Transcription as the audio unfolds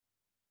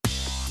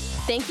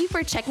Thank you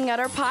for checking out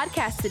our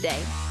podcast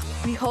today.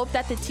 We hope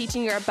that the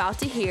teaching you're about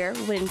to hear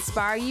will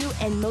inspire you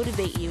and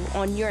motivate you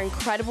on your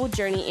incredible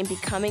journey in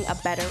becoming a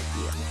better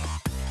you.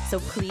 So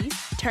please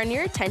turn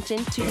your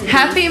attention to...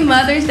 Happy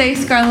Mother's Day,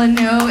 Scarlett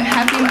Note.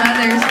 Happy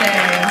Mother's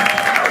Day.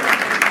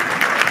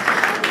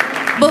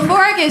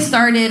 Before I get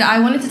started, I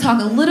wanted to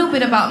talk a little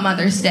bit about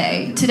Mother's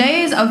Day.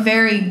 Today is a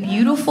very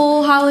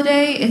beautiful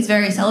holiday. It's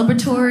very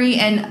celebratory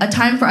and a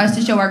time for us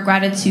to show our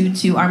gratitude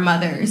to our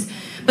mothers.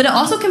 But it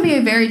also can be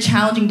a very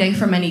challenging day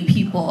for many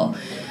people.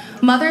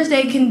 Mother's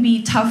Day can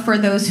be tough for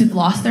those who've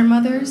lost their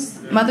mothers.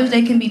 Mother's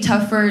Day can be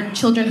tough for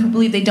children who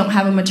believe they don't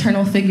have a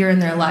maternal figure in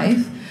their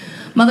life.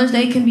 Mother's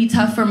Day can be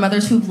tough for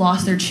mothers who've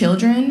lost their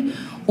children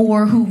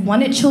or who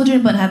wanted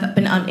children but have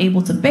been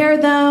unable to bear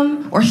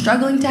them or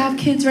struggling to have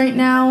kids right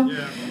now.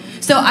 Yeah.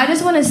 So I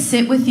just want to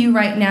sit with you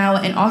right now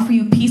and offer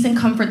you peace and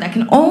comfort that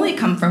can only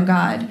come from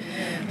God.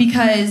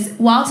 Because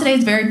while today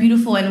is very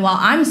beautiful and while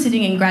I'm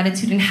sitting in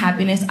gratitude and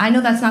happiness, I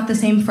know that's not the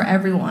same for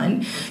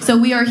everyone. So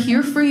we are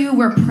here for you,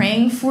 we're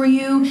praying for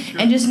you,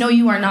 and just know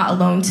you are not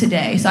alone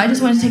today. So I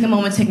just want to take a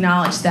moment to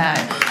acknowledge that.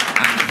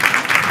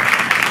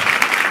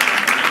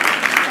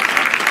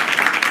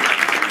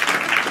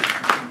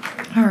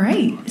 All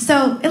right,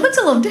 so it looks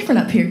a little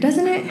different up here,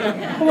 doesn't it?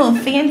 A little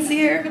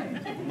fancier,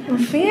 a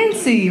little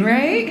fancy,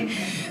 right?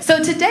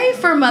 So today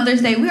for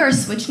Mother's Day, we are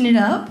switching it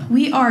up.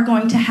 We are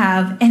going to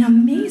have an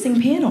amazing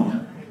panel.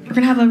 We're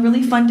going to have a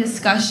really fun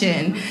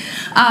discussion.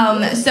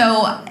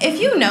 So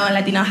if you know in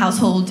Latina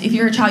household, if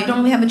you're a child, you don't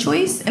really have a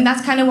choice, and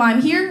that's kind of why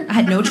I'm here. I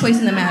had no choice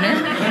in the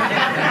matter.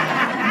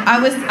 I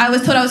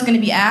was told I was going to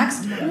be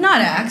asked,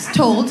 not asked,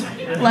 told.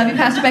 Love you,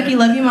 Pastor Becky.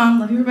 Love you, Mom.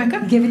 Love you,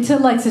 Rebecca. Give it to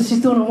Alexa. She's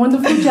doing a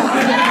wonderful job.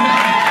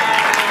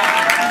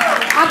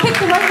 I picked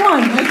the right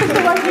one.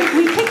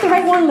 We picked the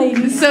right one,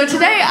 ladies. So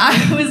today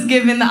I was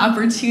given the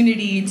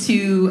opportunity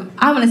to,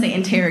 I want to say,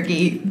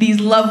 interrogate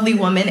these lovely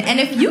women. And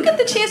if you get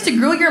the chance to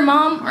grill your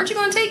mom, aren't you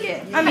going to take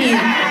it? I mean,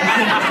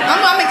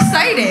 I'm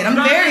excited. I'm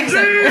very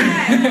excited.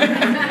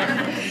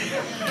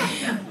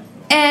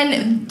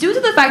 And due to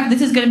the fact that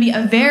this is going to be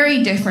a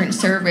very different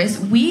service,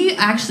 we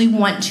actually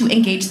want to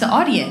engage the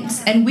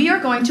audience. And we are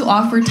going to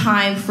offer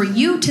time for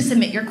you to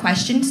submit your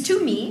questions to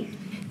me,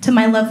 to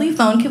my lovely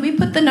phone. Can we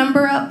put the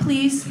number up,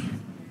 please?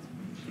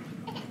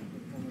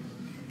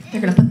 They're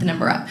going to put the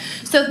number up.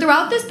 So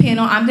throughout this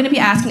panel, I'm going to be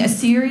asking a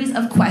series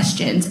of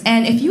questions.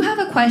 And if you have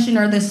a question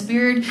or the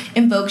Spirit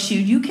invokes you,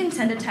 you can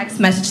send a text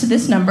message to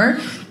this number,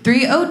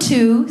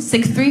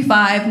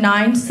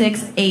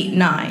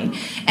 302-635-9689.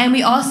 And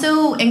we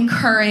also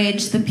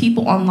encourage the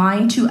people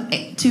online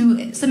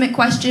to submit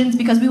questions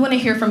because we want to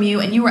hear from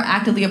you, and you are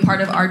actively a part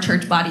of our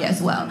church body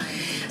as well.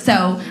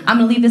 So I'm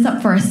going to leave this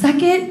up for a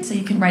second so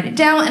you can write it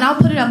down, and I'll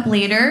put it up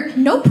later.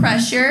 No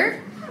pressure.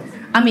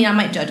 I mean, I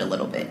might judge a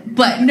little bit,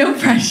 but no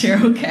pressure,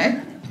 okay?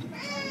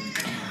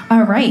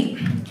 All right.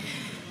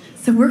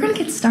 So we're going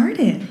to get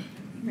started.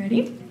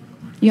 Ready?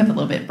 You have a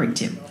little bit of break,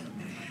 too.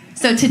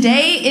 So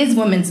today is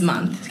Women's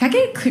Month. Can I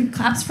get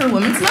claps for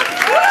Women's Month?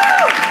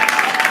 Woo!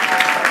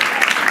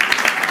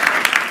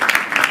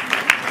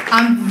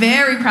 I'm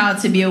very proud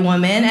to be a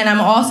woman, and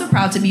I'm also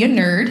proud to be a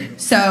nerd.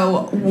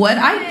 So what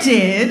I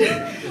did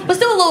was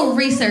do a little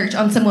research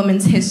on some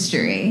women's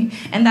history,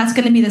 and that's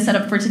going to be the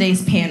setup for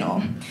today's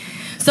panel.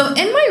 So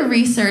in my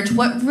research,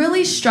 what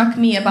really struck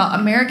me about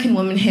American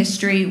women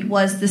history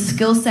was the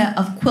skill set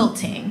of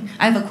quilting.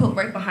 I have a quilt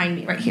right behind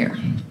me, right here.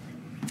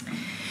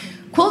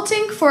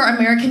 Quilting for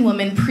American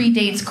women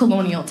predates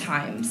colonial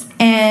times.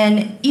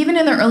 And even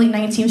in the early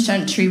 19th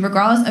century,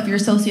 regardless of your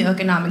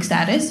socioeconomic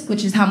status,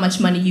 which is how much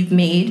money you've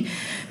made,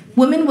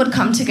 women would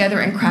come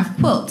together and craft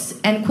quilts.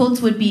 And quilts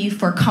would be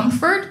for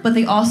comfort, but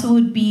they also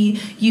would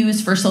be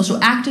used for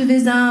social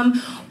activism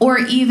or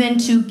even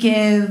to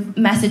give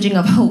messaging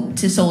of hope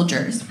to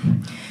soldiers.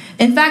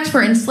 In fact,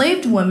 for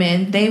enslaved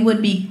women, they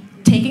would be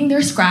taking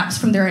their scraps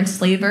from their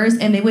enslavers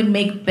and they would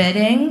make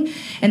bedding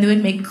and they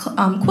would make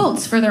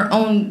quilts for their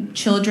own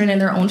children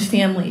and their own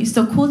families.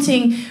 So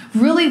quilting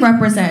really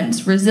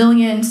represents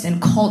resilience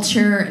and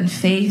culture and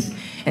faith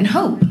and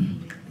hope.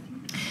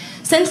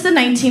 Since the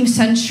 19th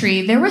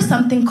century, there was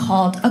something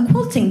called a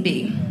quilting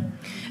bee.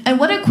 And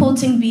what a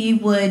quilting bee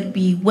would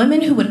be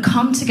women who would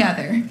come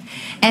together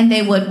and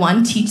they would,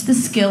 one, teach the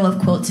skill of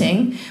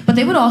quilting, but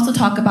they would also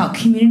talk about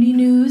community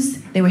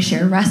news, they would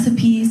share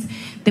recipes,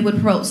 they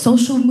would promote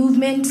social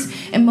movements,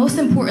 and most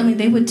importantly,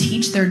 they would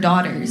teach their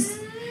daughters.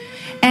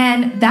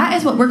 And that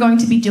is what we're going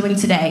to be doing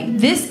today.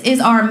 This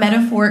is our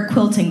metaphoric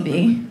quilting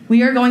bee.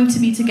 We are going to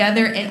be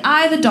together, and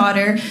I, the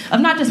daughter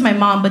of not just my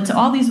mom, but to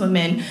all these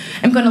women,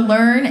 am going to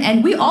learn,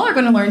 and we all are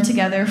going to learn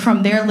together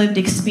from their lived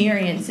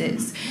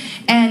experiences.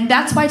 And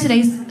that's why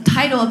today's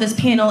title of this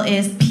panel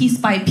is Piece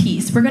by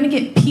Piece. We're going to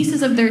get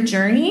pieces of their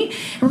journey,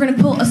 and we're going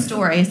to pull a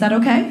story. Is that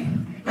okay?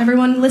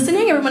 Everyone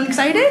listening? Everyone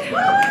excited?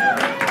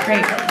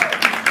 Great.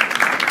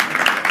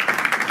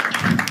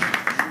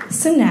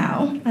 So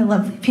now, I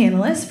love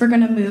panelists. We're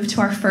going to move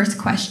to our first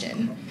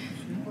question.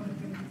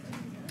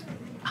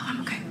 Oh,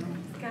 I'm okay.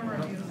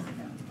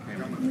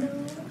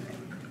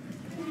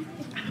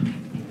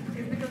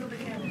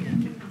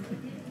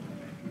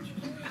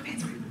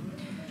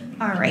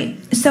 All right.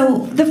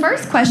 So the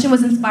first question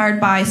was inspired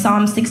by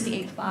Psalm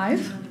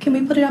 68:5. Can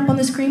we put it up on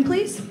the screen,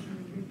 please?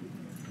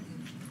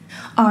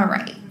 All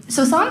right.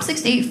 So Psalm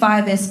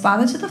 68:5 is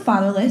Father to the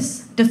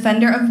fatherless,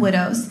 defender of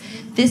widows.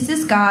 This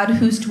is God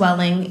whose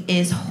dwelling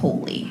is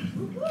holy.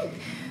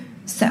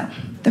 So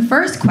the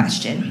first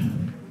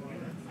question.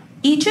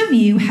 Each of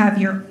you have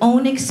your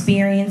own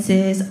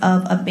experiences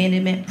of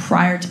abandonment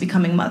prior to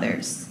becoming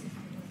mothers.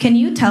 Can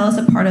you tell us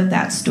a part of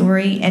that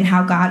story and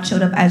how God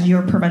showed up as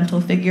your parental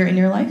figure in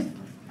your life?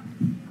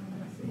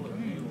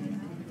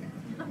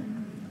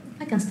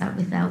 I can start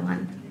with that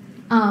one.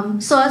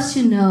 So as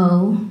you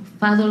know,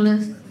 father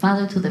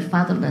to the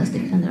fatherless,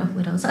 defender of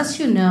widows. As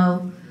you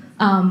know,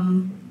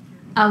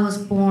 I was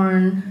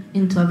born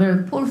into a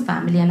very poor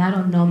family, and I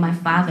don't know my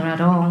father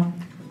at all.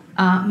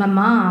 My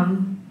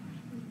mom,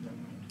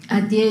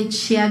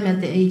 she had me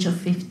at the age of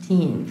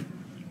 15.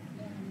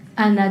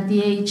 And at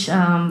the age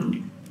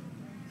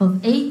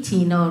of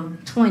 18 or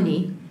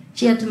 20,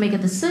 she had to make a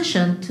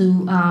decision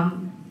to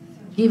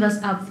give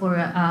us up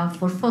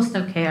for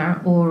foster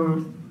care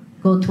or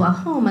go to a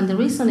home. And the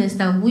reason is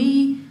that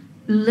we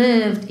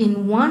lived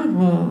in one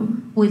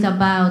room with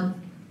about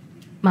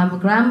my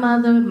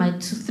grandmother, my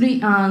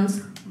three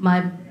aunts,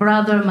 my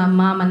brother, my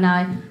mom, and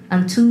I,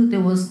 and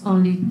there was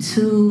only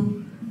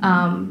two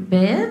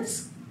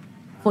beds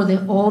for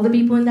all the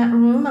people in that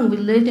room, and we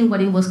lived in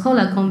what it was called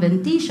a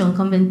convention.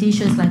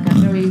 Convention is like a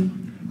very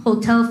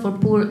hotel for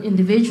poor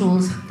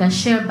individuals that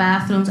share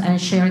bathrooms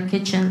and share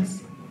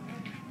kitchens.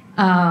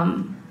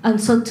 And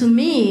so to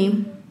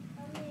me,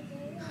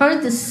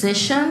 her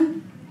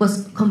decision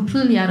was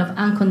completely out of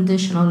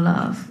unconditional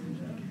love,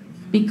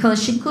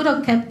 because she could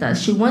have kept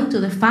us. She went to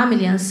the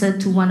family and said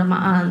to one of my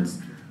aunts,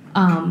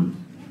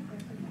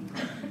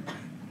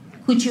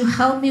 could you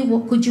help me?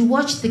 Could you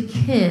watch the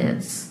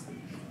kids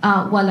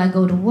while I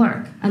go to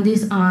work? And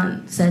this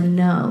aunt said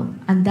no.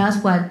 And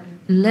that's what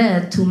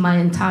led to my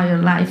entire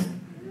life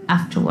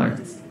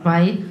afterwards,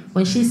 right?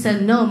 When she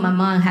said no, my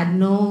mom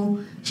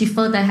she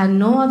felt I had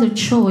no other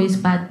choice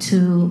but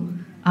to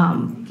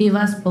give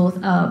us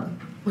both up,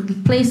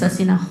 place us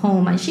in a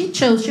home. And she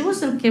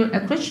wasn't a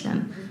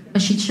Christian,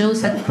 but she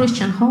chose a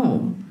Christian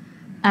home.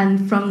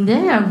 And from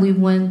there, we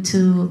went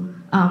to,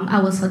 I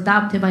was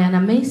adopted by an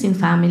amazing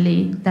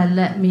family that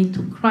led me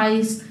to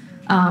Christ,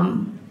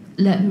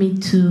 led me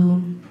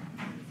to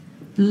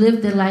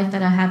live the life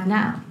that I have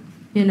now,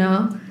 you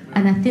know?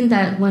 And I think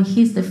that when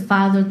he's the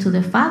father to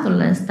the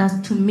fatherless,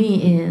 that to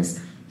me is,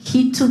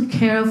 he took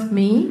care of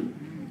me,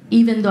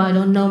 even though I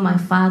don't know my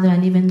father,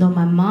 and even though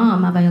my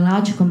mom, my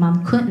biological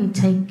mom, couldn't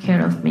take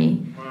care of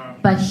me.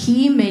 But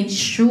he made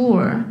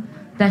sure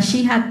that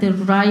she had the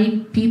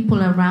right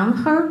people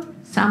around her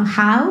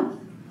somehow,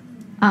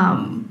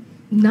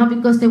 not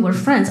because they were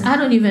friends. I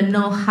don't even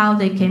know how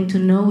they came to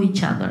know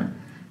each other,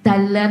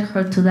 that led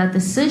her to that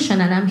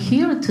decision. And I'm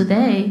here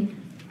today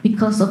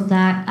because of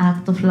that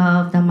act of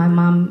love that my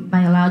mom,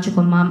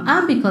 biological mom,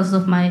 and because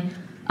of my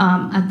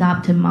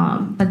adopted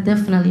mom, but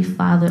definitely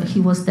father. He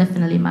was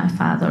definitely my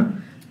father,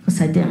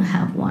 because I didn't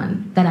have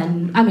one.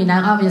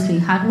 I obviously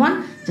had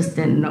one, just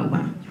didn't know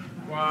one.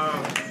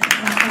 Wow.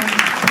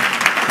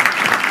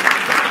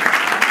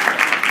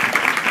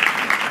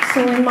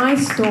 So in my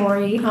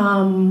story,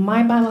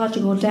 my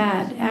biological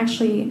dad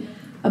actually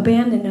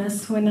abandoned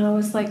us when I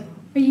was like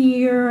a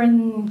year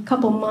and a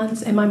couple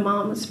months, and my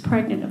mom was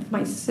pregnant with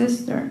my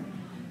sister.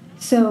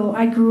 So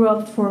I grew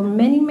up for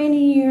many,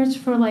 many years,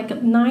 for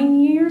like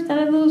 9 years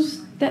out of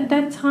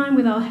that time,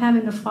 without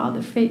having a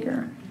father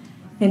figure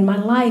in my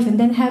life, and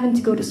then having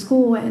to go to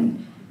school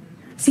and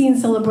seeing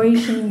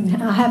celebration,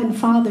 having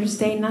Father's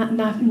Day,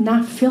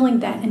 not feeling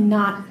that, and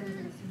not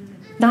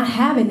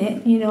having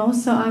it, you know.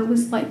 So I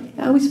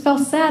always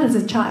felt sad as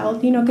a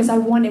child, you know, because I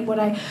wanted what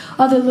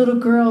other little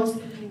girls,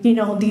 you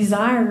know,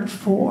 desired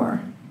for.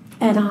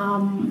 And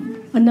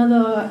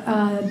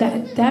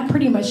that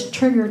pretty much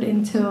triggered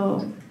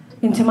into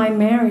my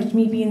marriage,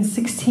 me being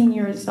 16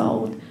 years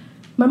old.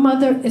 My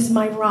mother is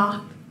my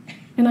rock,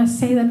 and I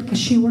say that because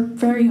she worked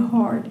very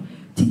hard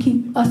to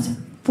keep us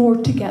four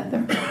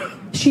together.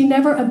 She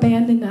never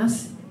abandoned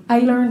us. I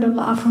learned a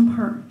lot from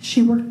her.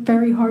 She worked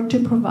very hard to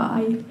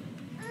provide.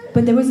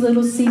 But there was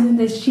little seasons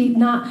that she,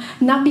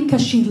 not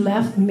because she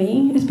left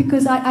me, it's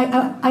because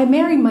I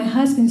married my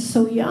husband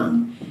so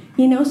young,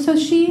 you know, so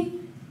she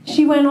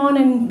went on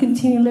and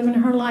continued living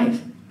her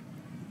life.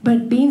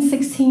 But being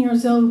 16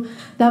 years old,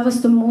 that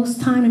was the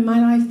most time in my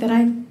life that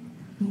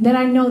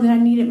I know that I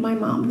needed my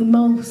mom the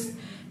most,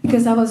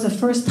 because I was a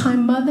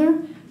first-time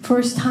mother,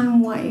 first-time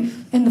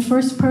wife, and the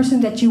first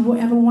person that you will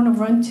ever want to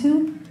run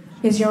to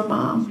is your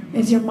mom.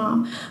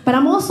 But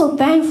I'm also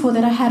thankful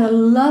that I had a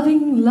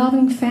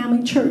loving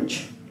family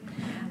church,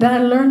 that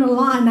I learned a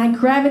lot, and I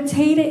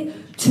gravitated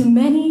to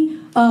many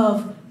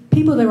of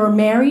people that were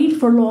married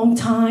for a long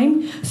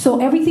time. So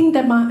everything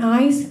that my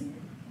eyes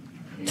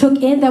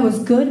took in that was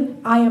good,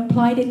 I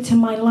applied it to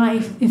my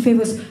life. If it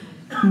was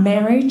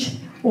marriage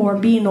or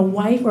being a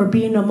wife or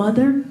being a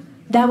mother,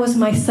 that was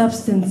my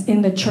substance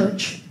in the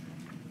church.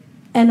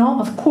 And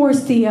of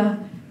course, the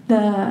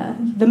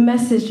the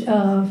message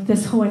of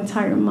this whole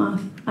entire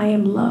month. I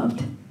am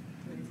loved.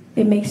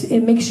 It makes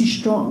you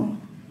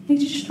strong. It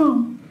makes you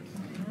strong.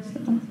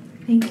 So,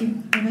 Thank you.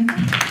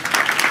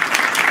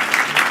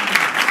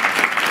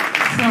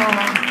 So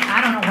I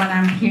don't know what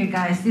I'm here,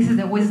 guys. This is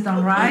the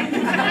wisdom, right?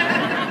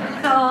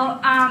 So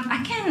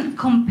I can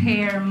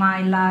compare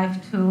my life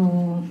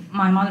to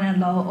my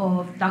mother-in-law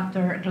of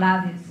Dr.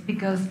 Gladys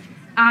because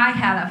I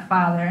had a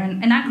father,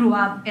 and I grew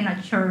up in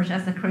a church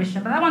as a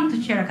Christian, but I want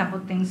to share a couple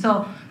of things.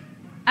 So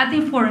I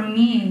think for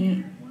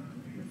me,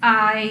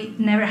 I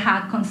never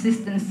had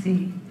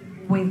consistency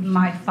with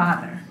my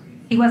father.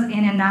 He was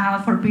in and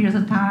out for periods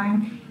of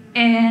time.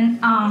 And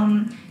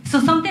so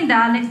something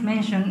that Alex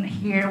mentioned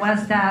here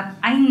was that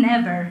I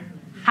never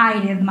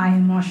hid my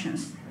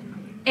emotions.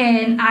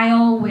 And I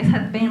always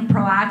had been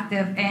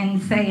proactive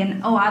and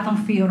saying, oh, I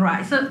don't feel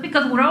right. So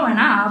because growing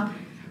up,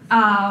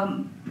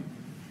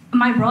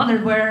 my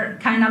brothers were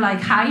kind of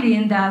like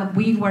hiding that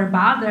we were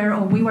bothered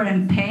or we were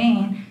in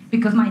pain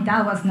because my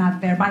dad was not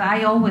there. But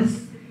I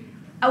was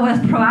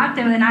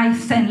proactive, and I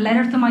sent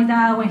letters to my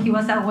dad when he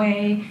was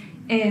away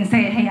and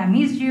say, hey, I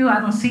miss you, I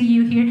don't see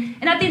you here.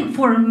 And I think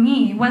for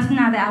me, it was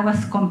not that I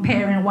was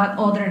comparing what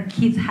other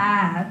kids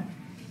had,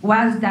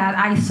 was that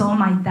I saw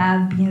my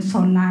dad being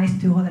so nice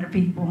to other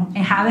people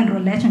and having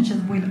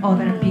relationships with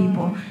other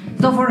people.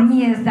 So for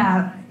me, is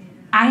that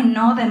I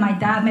know that my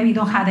dad maybe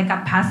don't have the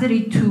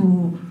capacity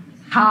to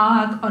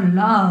hug or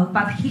love,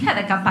 but he had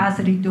the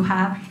capacity to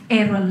have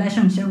a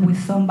relationship with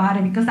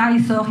somebody because I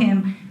saw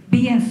him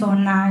being so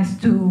nice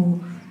to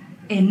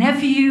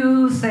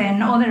nephews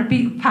and other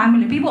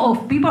family people or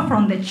people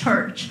from the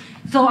church.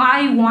 So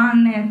I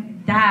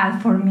wanted that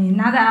for me,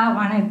 not that I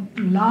wanted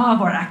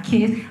love or a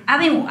kiss. I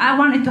think I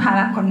wanted to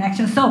have a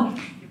connection. So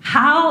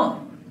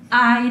how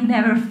I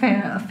never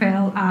felt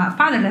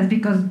fatherless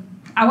because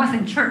I was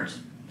in church.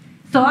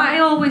 So I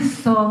always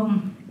saw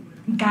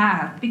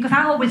God because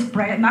I always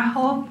prayed. My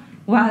hope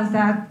was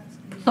that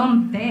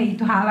someday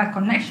to have a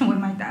connection with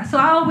my dad. So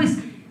I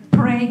always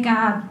pray,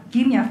 God,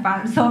 give me a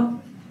father. So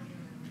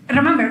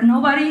remember,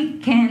 nobody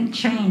can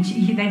change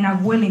if they're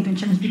not willing to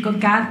change because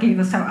God gave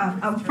us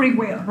a free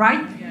will,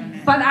 right? Yeah.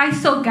 But I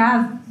saw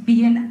God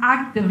being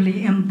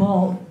actively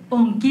involved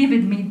on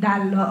giving me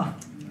that love.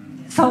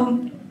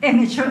 So in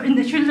the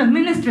children's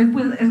ministry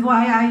is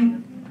why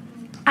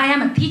I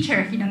am a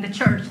teacher here in the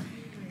church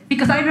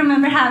because I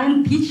remember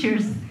having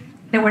teachers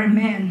that were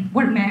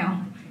male.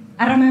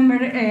 I remember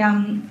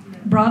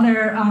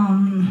brother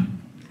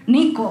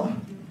Nico.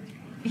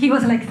 He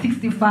was like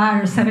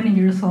 65 or 70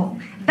 years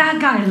old.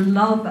 That guy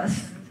loved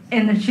us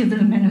in the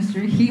children's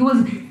ministry. He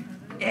was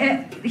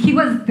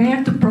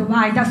there to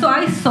provide that. So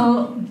I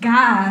saw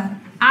God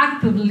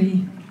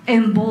actively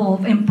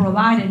involved in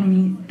providing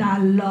me that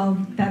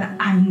love that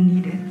I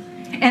needed.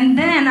 And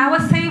then I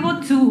was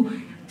able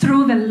to,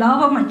 through the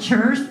love of my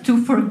church,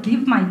 to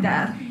forgive my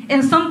dad.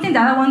 And something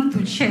that I want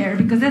to share,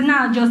 because it's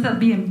not just about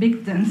being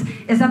victims,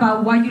 it's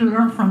about what you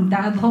learn from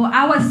that. So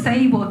I was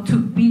able to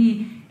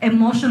be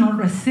emotional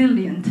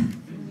resilient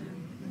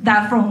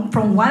that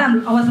from what I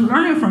was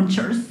learning from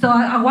church. So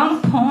at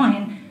one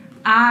point,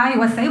 I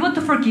was able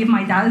to forgive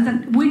my dad.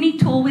 And we need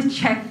to always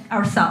check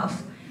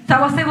ourselves. So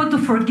I was able to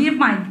forgive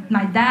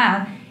my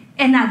dad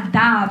and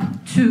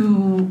adapt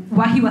to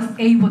what he was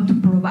able to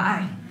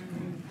provide.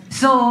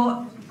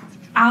 So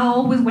I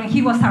always, when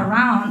he was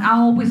around, I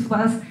always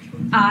was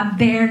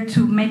there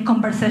to make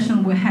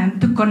conversation with him,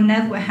 to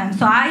connect with him.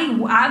 So I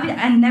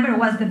never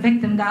was the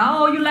victim that,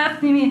 oh, you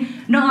left me.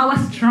 No, I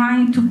was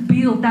trying to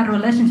build that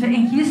relationship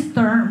in his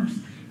terms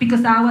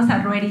because I was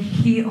already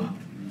healed.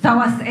 So I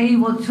was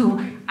able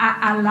to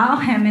allow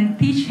him and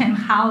teach him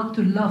how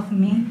to love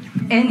me.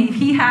 And if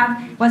he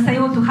was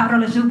able to have a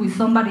relationship with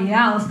somebody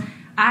else,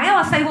 I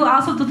was able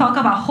also to talk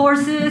about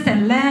horses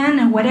and land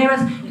and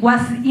whatever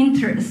was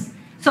interest.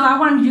 So I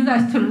want you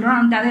guys to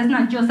learn that it's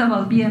not just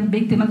about being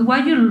victim. It's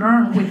what you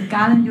learn with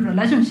God in your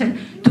relationship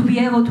to be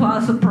able to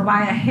also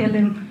provide a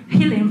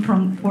healing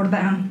for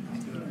them.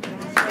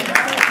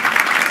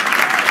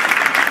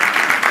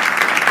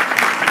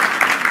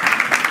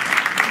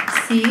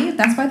 See,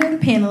 that's why they're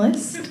the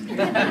panelists.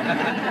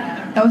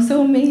 That was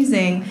so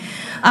amazing.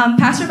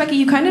 Pastor Becky,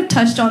 you kind of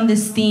touched on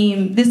this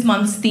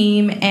month's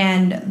theme,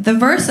 and the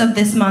verse of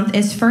this month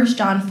is 1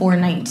 John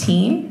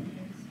 4:19.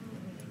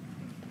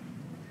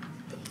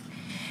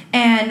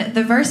 And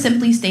the verse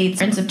simply states,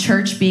 "Friends of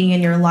church being in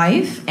your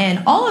life,"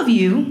 and all of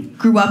you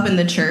grew up in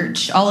the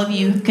church. All of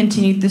you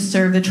continued to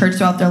serve the church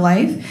throughout their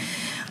life.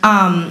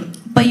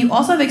 But you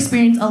also have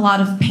experienced a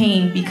lot of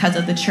pain because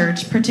of the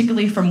church,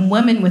 particularly from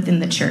women within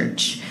the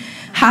church.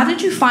 How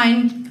did you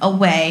find a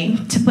way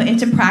to put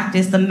into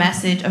practice the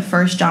message of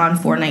 1 John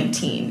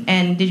 4:19?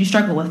 And did you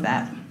struggle with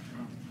that?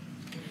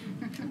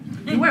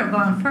 You were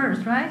going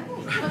first, right?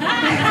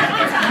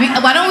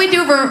 Why don't we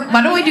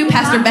do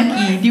Pastor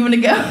Becky? Do you want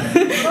to go?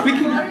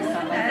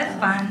 That's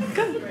fine.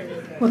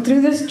 Well,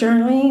 through this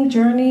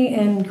journey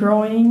and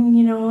growing,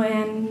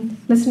 and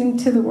listening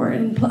to the word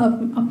and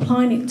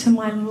applying it to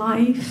my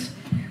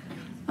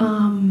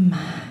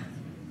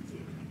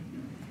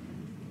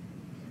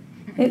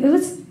it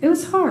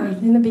was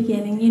hard in the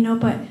beginning, you know,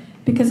 but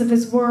because of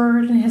His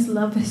Word and His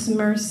love, His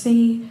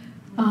mercy,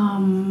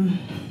 I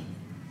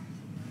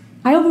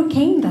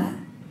overcame that.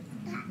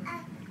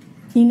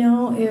 You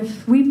know,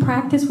 if we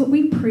practice what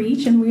we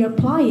preach and we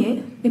apply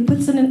it, it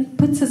puts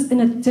us in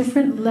a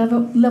different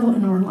level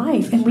in our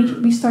life, and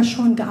we start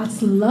showing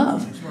God's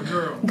love,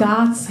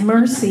 God's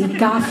mercy,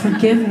 God's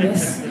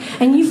forgiveness,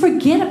 and you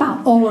forget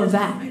about all of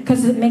that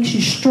because it makes you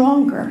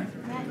stronger,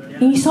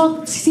 and you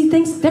see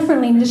things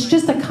differently. And it's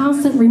just a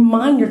constant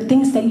reminder,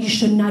 things that you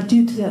should not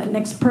do to the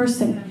next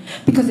person,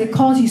 because it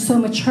causes you so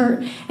much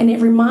hurt, and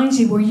it reminds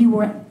you where you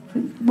were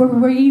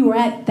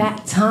at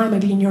that time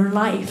of in your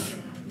life.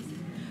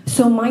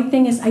 So my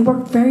thing is, I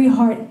work very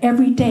hard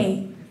every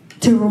day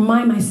to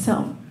remind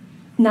myself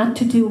not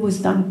to do what was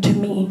done to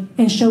me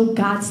and show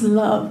God's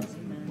love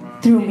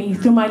through me,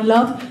 through my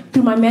love,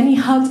 through my many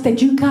hugs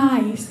that you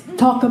guys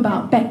talk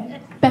about.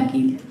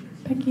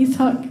 Becky's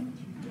hug.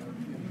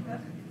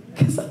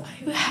 Because I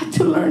had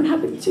to learn how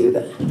to do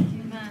that.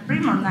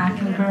 Bring more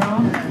knocking,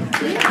 girl.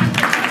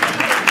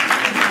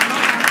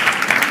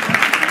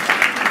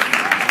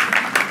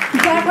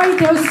 That right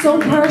there was so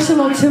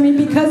personal to me,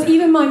 because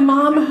even my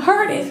mom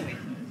heard it.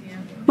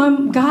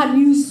 God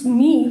used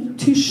me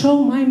to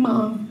show my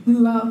mom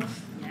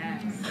love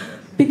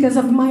because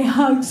of my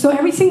hug. So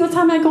every single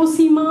time I go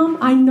see Mom,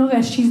 I know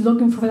that she's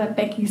looking for that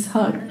Becky's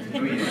hug.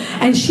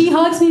 And she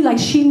hugs me like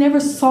she never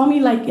saw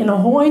me like in a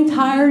whole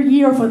entire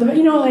year for the,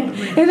 you know, like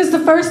it was the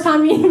first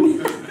time.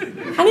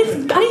 I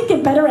need to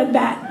get better at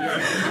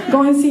that.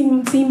 Go and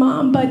see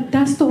Mom, but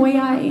that's the way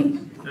I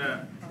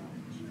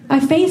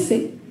face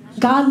it.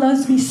 God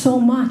loves me so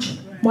much.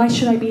 Why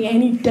should I be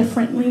any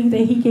differently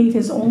that He gave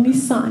His only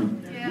Son,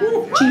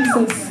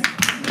 Jesus?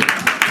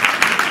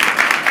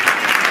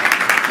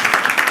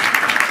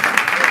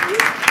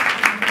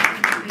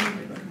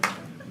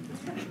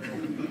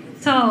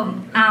 So,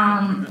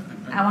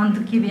 I want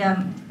to give you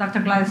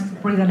Dr. Gladys to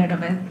breathe a little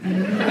bit.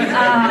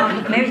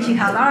 Maybe she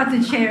has a lot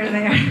to share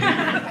there.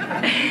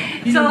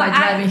 So my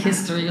driving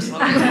history or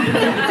something.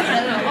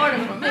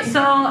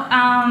 So,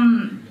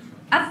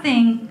 I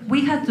think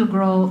we have to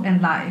grow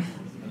in life.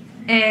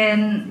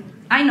 And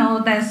I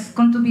know there's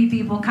going to be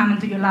people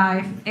coming to your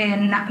life,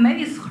 and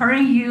maybe it's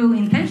hurting you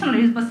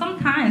intentionally, but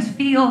sometimes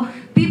people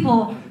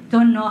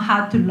don't know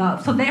how to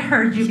love. So they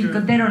hurt you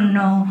because they don't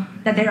know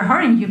that they're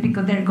hurting you,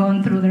 because they're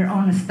going through their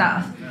own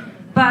stuff.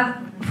 But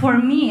for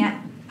me,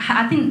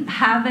 I think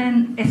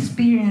having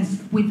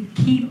experience with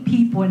key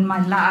people in my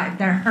life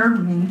that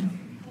hurt me,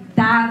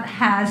 that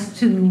has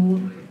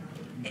to,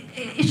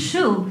 it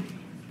should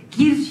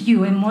gives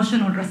you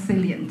emotional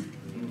resilience.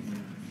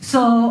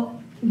 So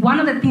one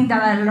of the things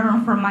that I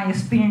learned from my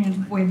experience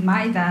with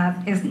my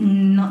dad is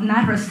not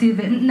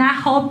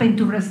hoping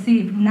to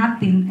receive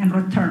nothing in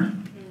return.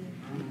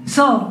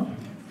 So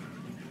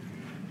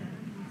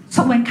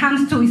when it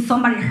comes to if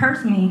somebody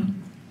hurts me,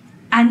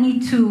 I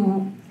need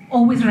to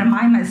always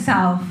remind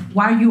myself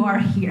why you are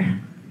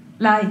here.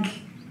 Like,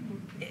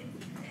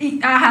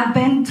 I have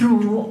been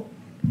through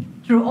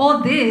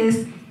all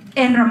this,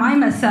 and remind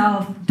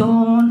myself,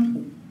 don't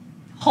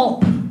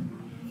hope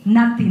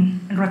nothing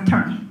in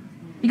return.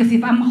 Because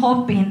if I'm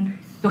hoping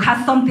to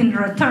have something in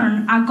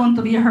return, I'm going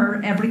to be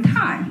hurt every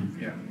time.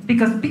 Yeah.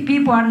 Because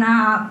people are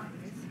not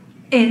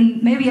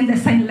maybe in the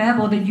same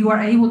level that you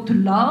are able to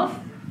love,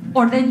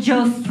 or they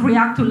just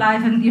react to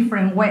life in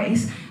different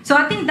ways. So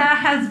I think that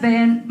has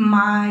been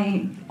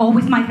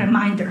always my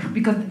reminder,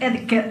 because I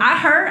get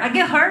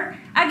hurt,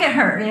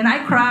 and I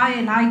cry,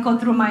 and I go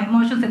through my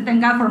emotions, and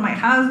thank God for my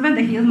husband,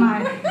 that he is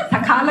my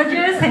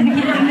psychologist, and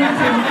he didn't to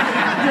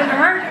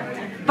hurt.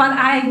 But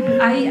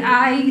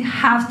I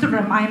have to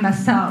remind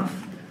myself,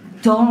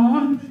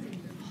 don't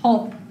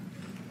hope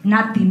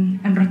nothing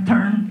in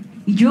return.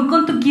 You're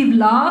going to give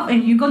love,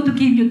 and you're going to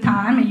give your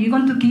time, and you're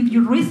going to give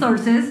your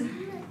resources.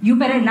 You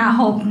better not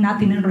hope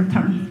nothing in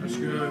return. That's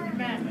good.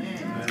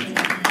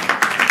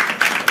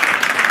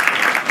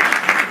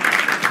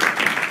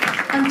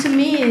 And to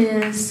me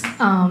is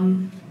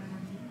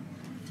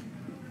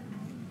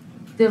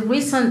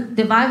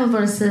the Bible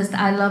verse says,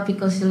 I love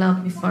because you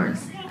loved me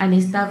first. And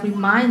it's that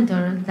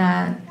reminder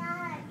that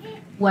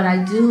what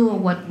I do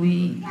or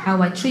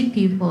how I treat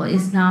people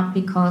is not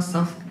because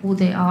of who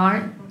they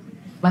are,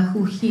 but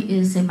who He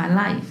is in my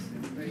life.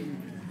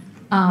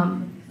 I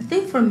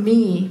think for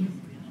me,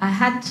 I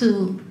had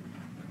to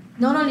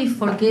not only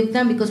forgive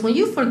them, because when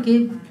you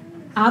forgive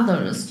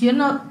others, you're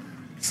not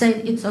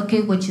saying it's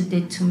okay what you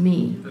did to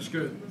me. That's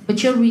good.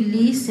 But you're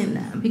releasing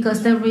them,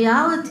 because the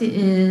reality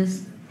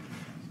is,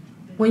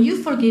 when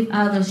you forgive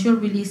others, you're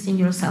releasing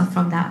yourself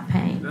from that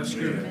pain. That's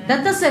good.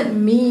 That doesn't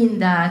mean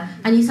that,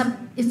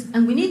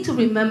 and we need to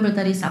remember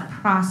that it's a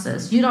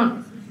process. You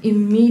don't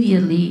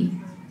immediately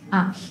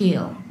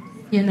heal,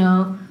 you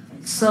know.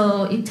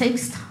 So it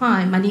takes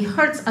time, and it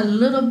hurts a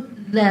little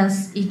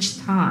less each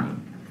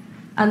time.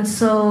 And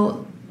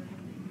so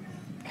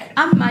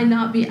I might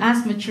not be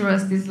as mature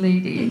as these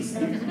ladies,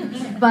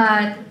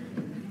 but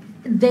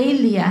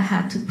daily I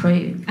had to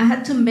pray. I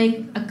had to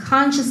make a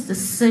conscious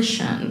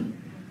decision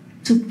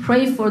to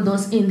pray for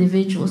those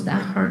individuals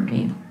that hurt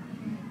me.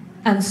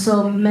 And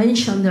so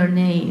mention their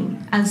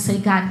name and say,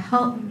 God,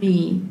 help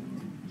me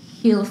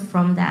heal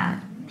from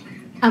that.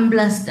 And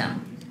bless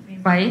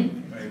them, right?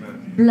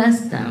 Amen.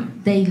 Bless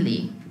them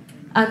daily.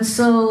 And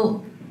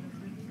so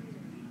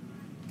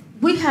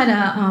we had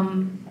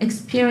a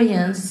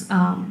experience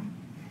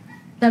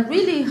that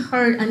really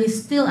hurt, and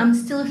I'm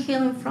still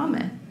healing from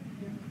it.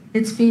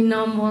 It's been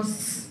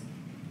almost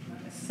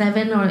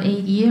 7 or 8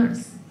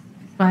 years,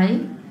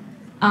 right?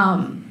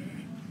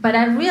 But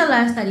I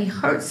realized that it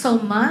hurt so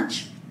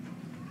much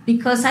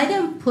because I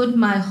didn't put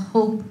my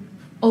hope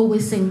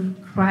always in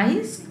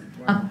Christ.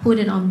 I put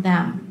it on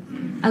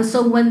them. And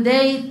so when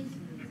they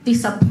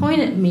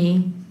disappointed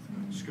me,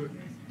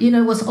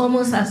 it was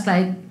almost as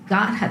like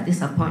God had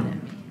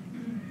disappointed me.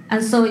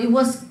 And so it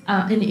was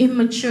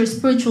an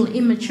spiritual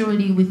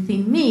immaturity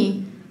within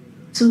me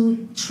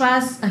to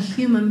trust a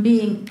human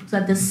being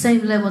at the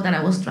same level that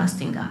I was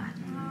trusting God.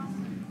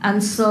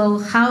 And so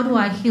how do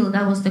I heal?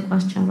 That was the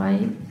question,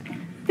 right?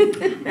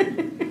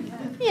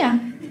 Yeah.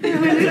 We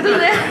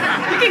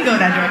can go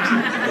that direction.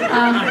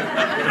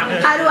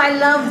 How do I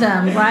love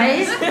them,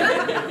 right?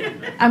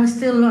 I'm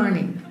still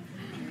learning.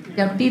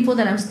 There are people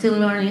that I'm still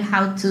learning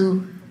how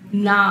to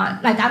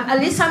not, at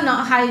least I'm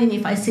not hiding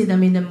if I see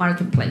them in the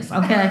marketplace,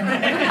 okay?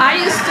 I'm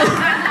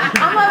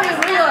gonna be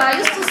real, I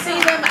used to see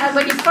them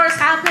when it first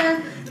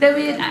happened, they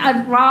were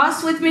at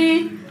Ross with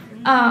me,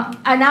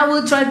 and I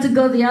would try to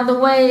go the other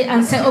way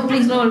and say, oh,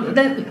 please, Lord.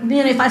 Then,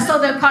 if I saw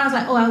their car, I was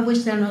like, oh, I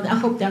wish they're not there. I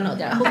hope they're not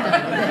there. I hope they're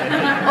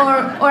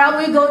not there. Or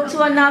I would go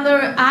to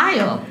another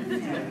aisle.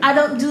 I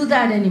don't do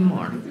that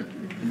anymore.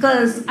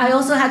 Because I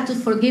also had to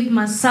forgive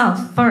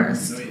myself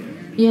first,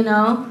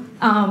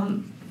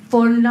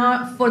 for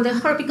the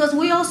hurt. Because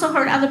we also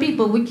hurt other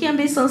people. We can't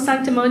be so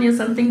sanctimonious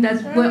and think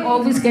that we're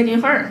always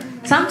getting hurt.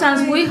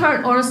 Sometimes we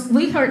hurt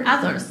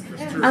others.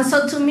 And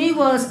so to me, it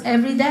was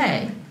every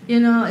day.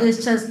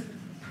 It's just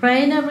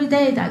praying every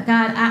day that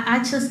God,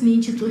 I just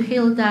need you to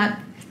heal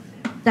that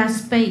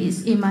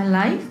space in my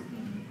life.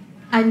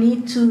 I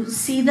need to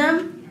see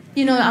them.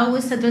 I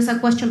always said there's a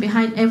question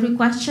behind every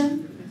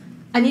question.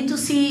 I need to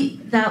see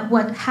that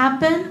what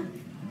happened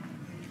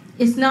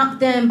is not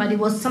them, but it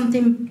was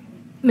something,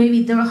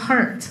 maybe they're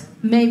hurt.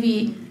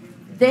 Maybe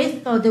they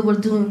thought they were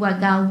doing what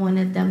God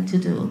wanted them to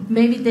do.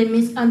 Maybe they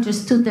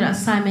misunderstood their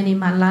assignment in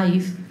my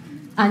life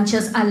and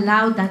just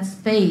allowed that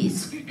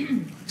space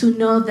to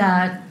know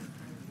that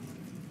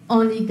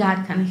only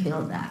God can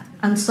heal that.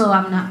 And so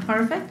I'm not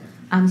perfect.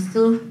 I'm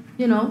still,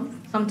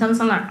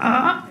 sometimes I'm like,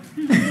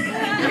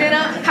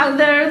 how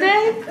dare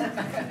they?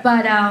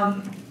 But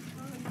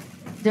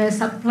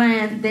there's a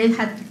plan. They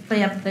had to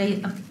play a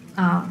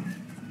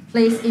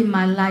place in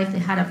my life. They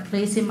had a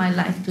place in my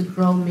life to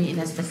grow me in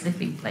a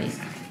specific place.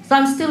 So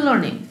I'm still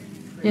learning,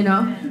 Can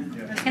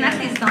I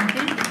say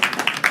something?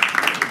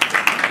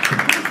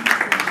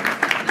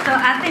 So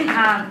I think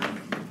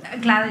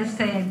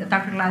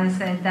Dr. Gladys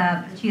said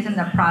that she's in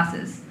the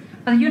process.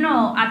 But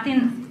I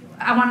think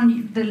I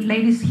want the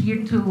ladies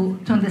here to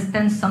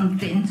understand some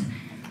things,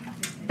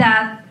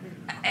 that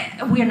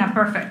we are not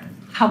perfect.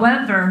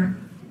 However,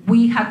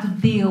 we have to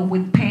deal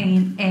with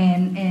pain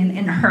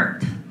and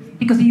hurt.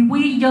 Because if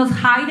we just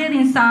hide it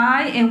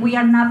inside and we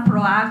are not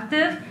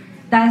proactive,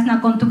 that is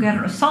not going to get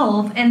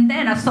resolved. And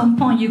then at some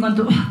point, you're going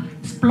to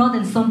explode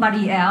in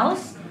somebody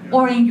else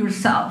or in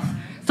yourself.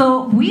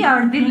 So we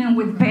are dealing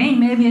with pain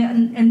maybe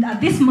in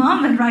at this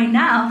moment right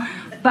now,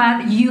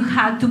 but you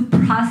have to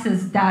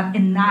process that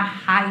and not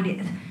hide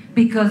it,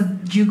 because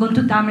you're going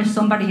to damage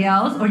somebody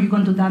else or you're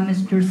going to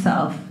damage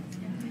yourself.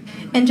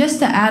 And just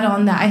to add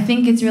on that, I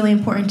think it's really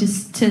important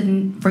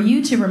for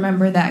you to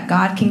remember that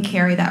God can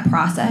carry that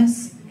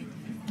process,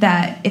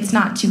 that it's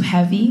not too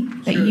heavy,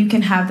 that you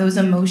can have those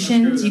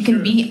emotions. You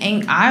can be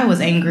I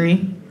was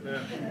angry.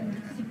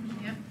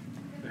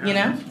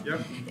 Yep.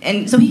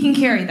 And so he can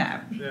carry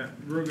that. Yeah,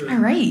 real good. All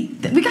right.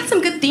 We got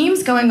some good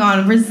themes going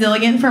on.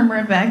 Resilient from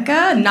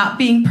Rebecca, not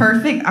being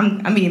perfect.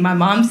 My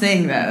mom's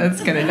saying that.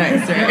 That's kind of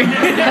nice, right?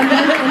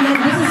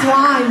 and this is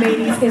why,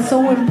 ladies, it's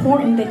so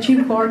important that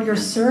you guard your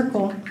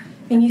circle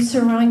and you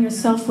surround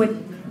yourself with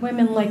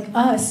women like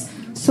us.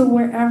 So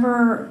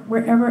wherever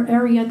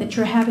area that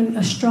you're having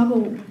a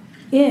struggle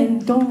in,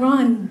 don't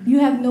run. You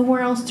have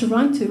nowhere else to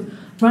run to.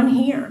 Run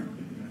here.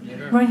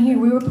 Right here,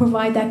 we will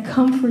provide that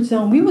comfort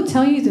zone. We will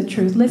tell you the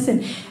truth.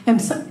 Listen,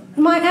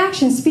 my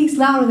action speaks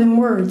louder than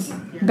words.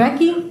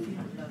 Becky,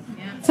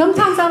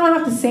 sometimes I don't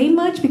have to say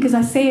much because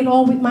I say it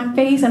all with my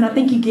face, and I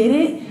think you get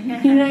it.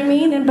 You know what I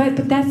mean?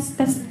 But that's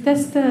the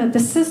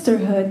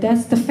sisterhood.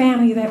 That's the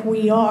family that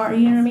we are.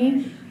 You know what I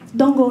mean?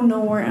 Don't go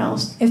nowhere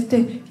else. If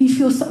you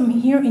feel something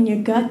here in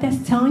your gut that's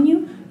telling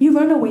you, you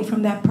run away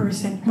from that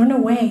person. Run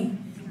away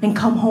and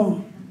come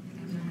home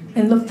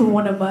and look for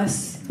one of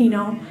us.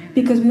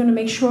 Because we're going to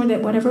make sure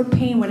that whatever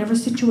pain, whatever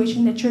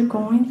situation that you're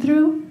going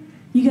through,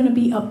 you're going to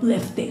be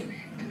uplifted.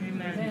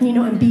 Amen.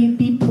 And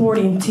be poured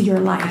into your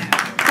life.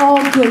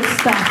 All good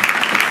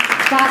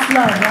stuff. God's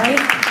love, right?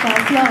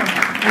 God's love.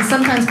 And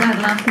sometimes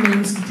that love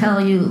means to tell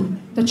you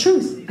The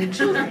truth. the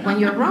truth. When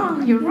you're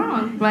wrong,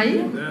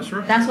 right? That's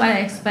right. That's what I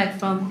expect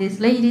from these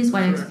ladies,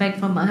 what I expect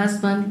from my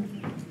husband.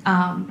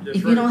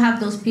 If you don't have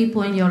those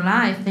people in your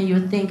life, then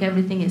you think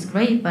everything is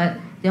great, but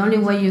the only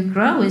way you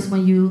grow is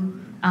when you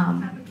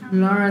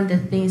learn the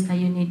things that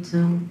you need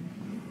to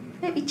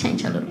maybe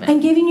change a little bit.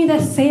 And giving you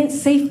that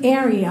safe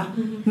area.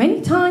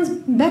 Many times,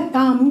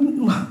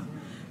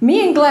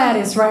 me and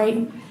Gladys,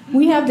 right?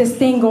 We have this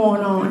thing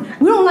going on.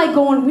 We don't like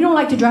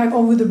to drive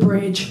over the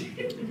bridge.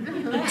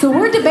 So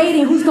we're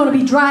debating who's going to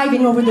be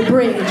driving over the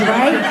bridge,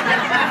 right?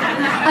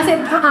 I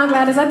said,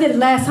 Gladys, I did it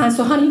last time,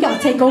 so honey, you got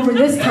to take over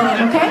this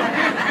time, okay?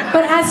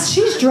 But as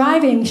she's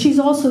driving, she's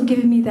also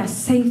giving me that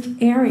safe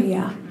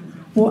area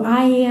where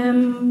I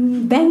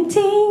am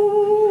venting.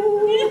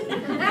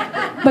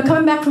 But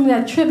coming back from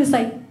that trip, it's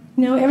like,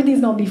 everything's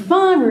going to be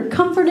fun. We're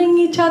comforting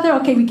each other.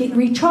 Okay, we get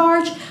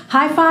recharged.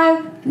 High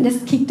five.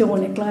 Let's keep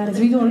doing it, Gladys.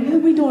 We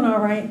doing all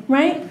right,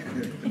 right?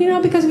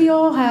 Because we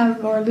all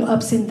have our little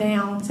ups and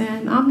downs,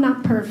 and I'm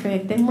not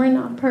perfect, and we're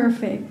not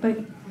perfect,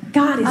 but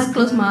God is. I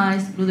close my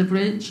eyes through the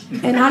bridge.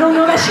 And I don't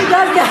know that she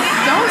does that.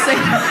 Don't say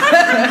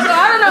that. So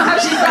I don't know how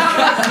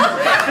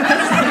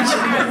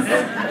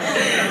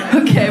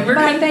she Okay, But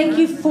I thank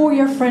you for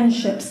your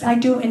friendships. I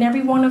do, and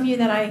every one of you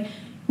that I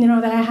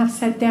have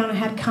sat down and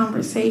had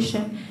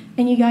conversation,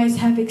 and you guys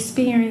have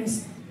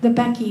experienced the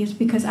Beckys,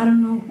 because I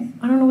don't know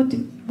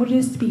what it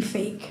is to be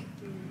fake.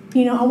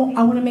 I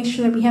want to make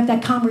sure that we have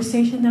that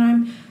conversation, that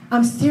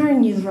I'm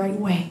steering you the right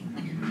way.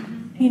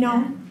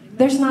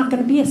 There's not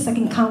going to be a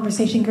second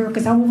conversation, girl,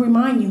 because I will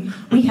remind you,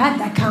 we had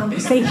that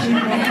conversation.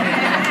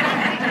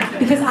 Right?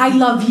 Because I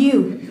love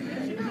you.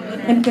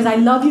 And because I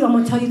love you, I'm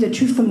going to tell you the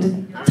truth from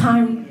the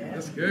time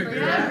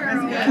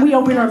we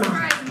open our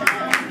mouth.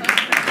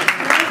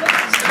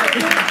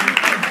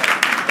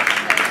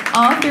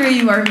 All three of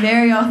you are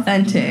very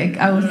authentic.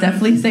 I will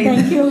definitely say that.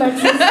 Thank you,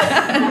 Alexis.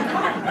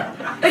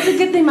 It's a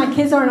good thing my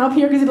kids aren't up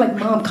here, because they're like,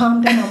 Mom,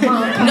 calm down, Mom,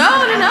 calm down.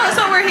 No. That's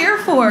what we're here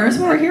for.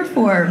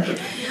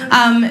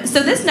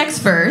 So this next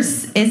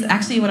verse is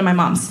actually one of my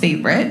mom's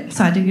favorite.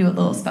 So I do a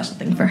little special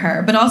thing for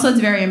her. But also it's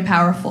very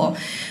powerful.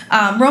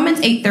 Romans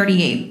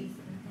 8:38.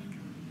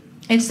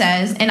 It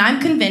says, "And I'm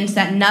convinced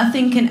that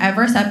nothing can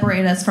ever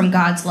separate us from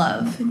God's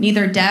love.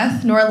 Neither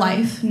death, nor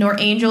life, nor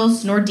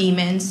angels, nor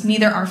demons.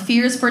 Neither our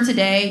fears for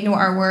today, nor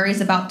our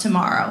worries about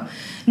tomorrow.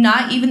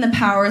 Not even the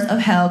powers of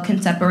hell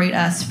can separate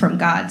us from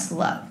God's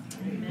love."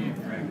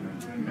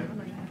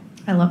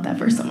 I love that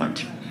verse so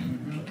much.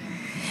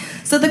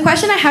 So the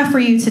question I have for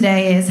you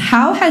today is,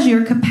 how has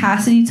your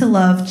capacity to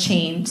love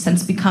changed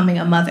since becoming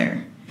a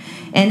mother?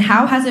 And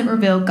how has it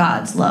revealed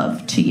God's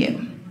love to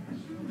you?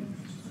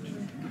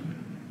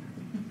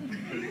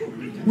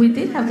 We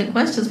did have the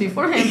questions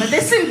beforehand, but they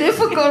seem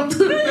difficult.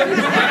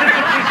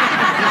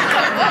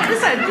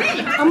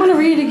 I'm going to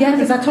read it again,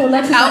 because I told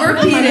Alexis. I'll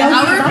repeat it.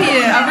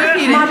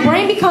 My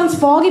brain becomes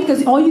foggy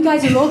because all you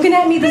guys are looking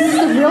at me. This is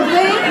the real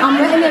thing. I'm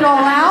letting it all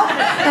out.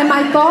 And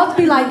my thoughts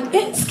be like,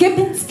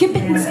 skipping. So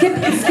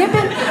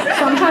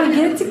I'm trying to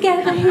get it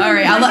together. All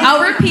right,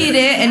 I'll repeat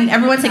it, and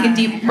everyone take a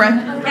deep breath.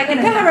 Go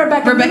ahead,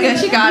 Rebecca. Rebecca,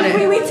 she got it.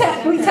 We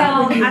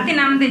tell you. I think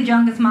I'm the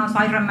youngest mom, so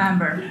I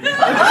remember.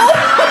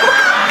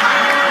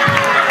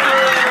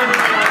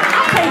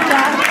 Take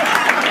that.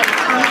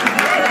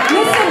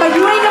 Listen, but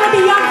you ain't gonna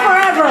be young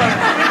forever.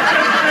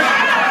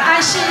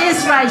 And she is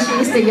right, she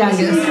is the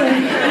youngest.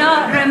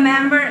 No,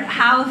 remember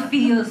how it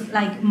feels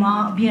like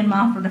being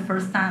mom for the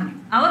first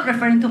time. I was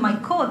referring to my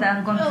code that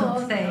I'm going to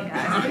say,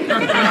 guys.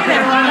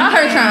 Not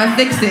her trying to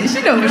fix it.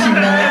 She knows what she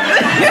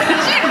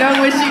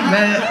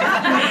meant.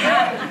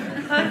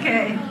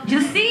 Okay.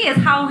 You see, it's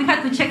how we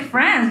had to check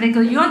friends,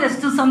 because you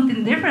understood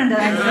something different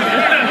than I said.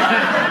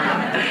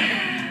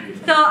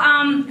 So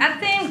I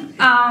think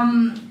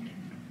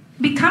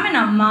becoming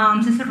a mom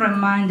is a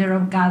reminder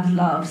of God's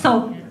love.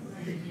 So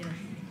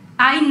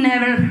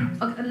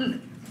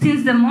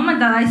since the moment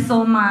that I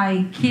saw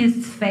my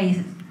kids' face,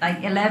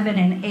 like 11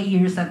 and 8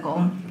 years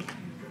ago,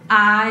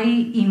 I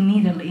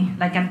immediately,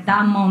 like at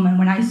that moment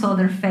when I saw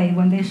their face,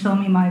 when they showed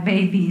me my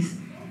babies,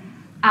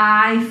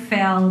 I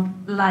felt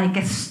like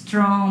a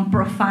strong,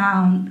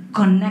 profound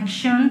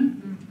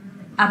connection,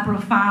 a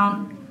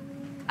profound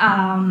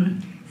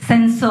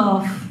sense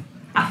of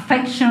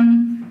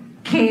affection,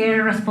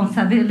 care,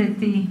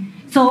 responsibility.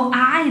 So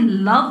I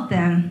loved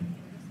them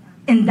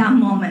in that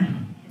moment.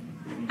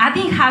 I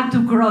didn't have to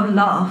grow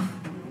love.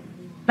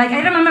 Like,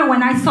 I remember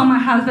when I saw my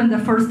husband the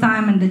first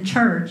time in the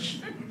church,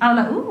 I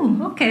was like,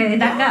 ooh, okay,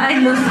 that guy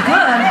looks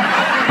good.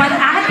 But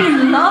I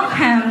didn't love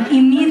him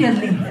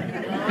immediately.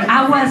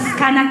 I was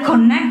kind of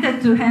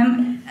connected to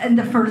him in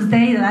the first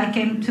day that I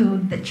came to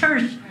the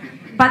church.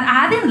 But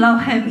I didn't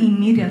love him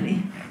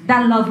immediately.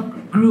 That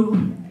love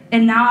grew.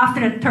 And now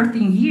after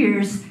 13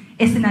 years,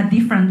 it's in a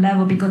different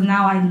level, because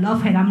now I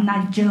love him. I'm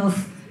not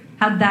just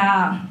had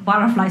the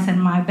butterflies in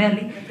my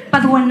belly.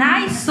 But when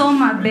I saw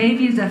my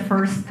babies the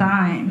first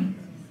time,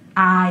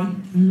 I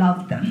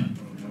loved them.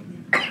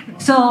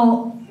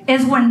 So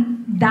it's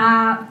when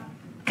that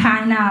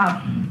kind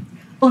of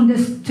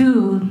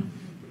understood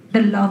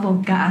the love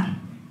of God.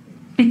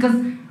 Because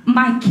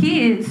my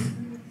kids,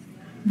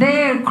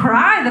 they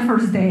cry the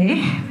first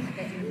day.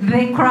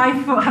 They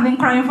have been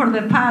crying for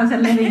the past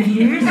 11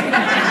 years.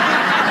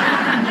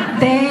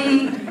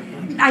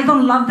 I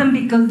don't love them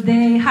because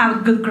they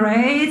have good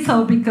grades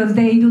or because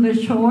they do the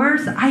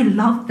chores. I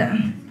love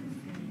them.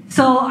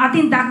 So I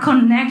think that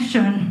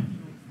connection,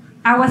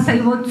 I was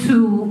able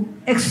to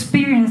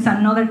experience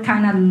another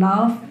kind of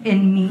love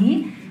in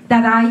me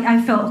that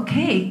I felt,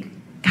 okay,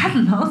 God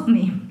loves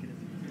me.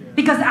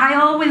 Because I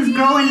always,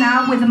 growing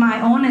up with my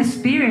own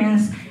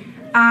experience,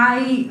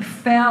 I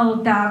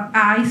felt that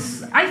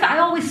I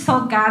always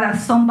saw God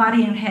as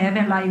somebody in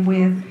heaven, like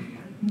with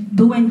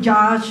doing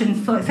judge and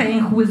saying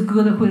who is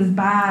good and who is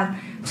bad.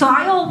 So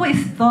I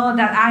always thought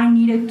that I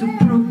needed to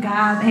prove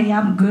God, hey,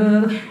 I'm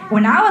good.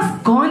 When I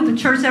was going to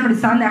church every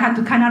Sunday, I had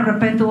to kind of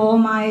repent to all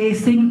my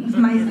sins,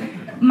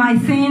 my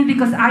sins,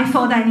 because I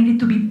thought I needed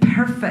to be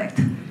perfect.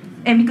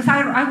 And because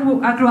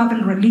I grew up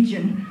in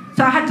religion.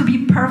 So I had to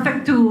be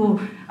perfect to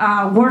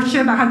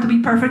worship. I had to be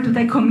perfect to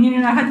take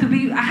communion. I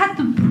had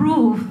to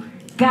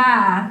prove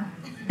God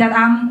that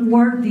I'm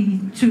worthy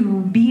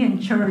to be in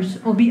church,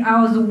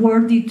 I was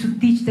worthy to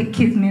teach the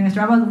kids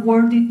ministry. I was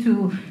worthy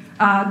to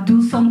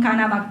do some kind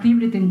of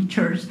activity in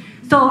church.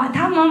 So at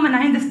that moment,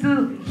 I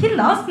understood He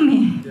loves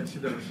me. Yes, He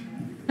does.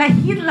 Like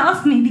He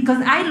loves me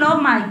because I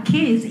love my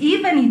kids,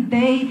 even if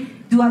they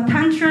do a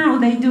tantrum or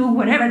they do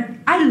whatever.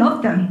 I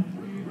love them.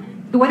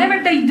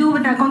 Whatever they do,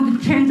 they're going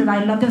to change it.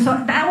 I love them. So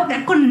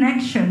that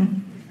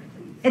connection,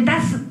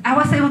 I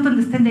was able to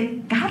understand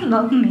that God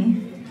loved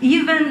me.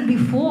 Even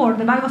before,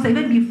 the Bible says,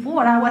 even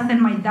before I was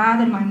in my dad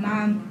and my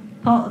mom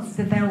thoughts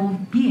that I will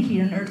be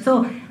here on earth.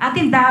 So I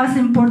think that was an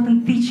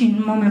important teaching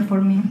moment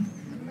for me.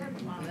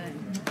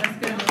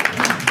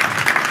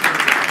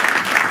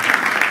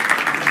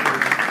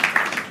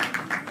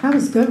 That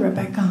was good,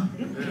 Rebecca.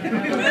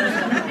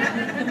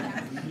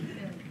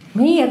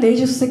 Me, at the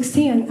age of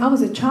 16, I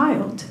was a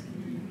child.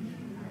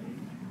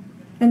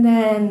 And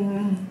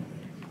then,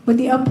 with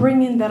the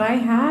upbringing that I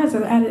had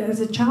as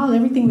a child,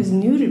 everything was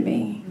new to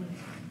me.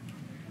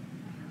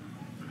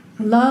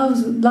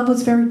 Love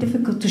was very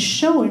difficult to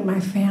show in my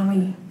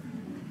family,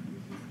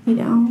 you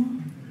know,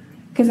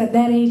 because at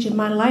that age in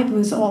my life it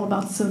was all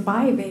about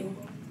surviving,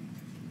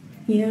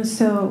 you know.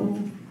 So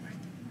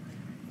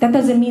that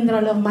doesn't mean that I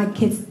love my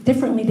kids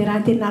differently, that I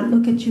did not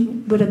look at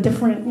you with a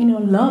different, you know,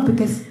 love,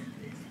 because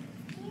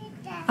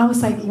I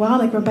was like, wow,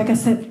 like Rebecca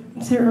said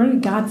earlier,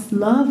 God's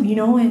love, you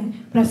know.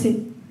 But I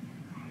said,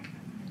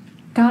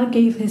 God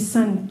gave His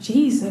Son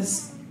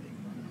Jesus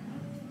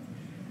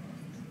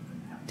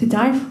to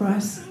die for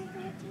us.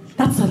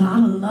 That's a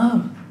lot of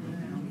love.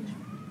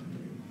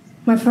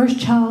 My first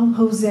child,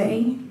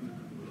 Jose,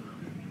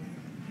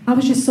 I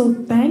was just so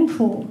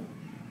thankful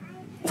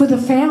for the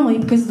family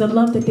because of the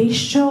love that they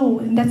show,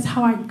 and that's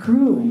how I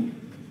grew.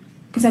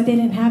 Because I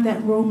didn't have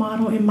that role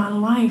model in my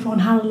life on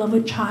how to love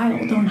a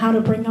child, on how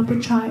to bring up a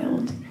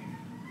child.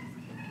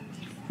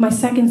 My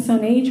second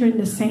son, Adrian,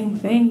 the same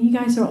thing. You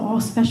guys are all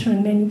special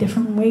in many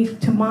different ways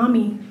to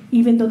Mommy,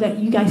 even though that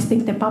you guys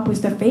think that Papa was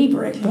the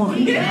favorite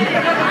one.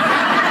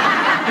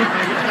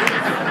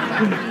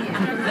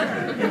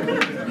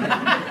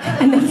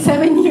 And then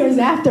 7 years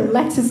after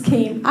Lexus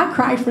came, I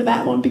cried for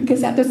that one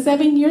because after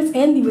 7 years,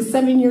 Andy was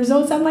 7 years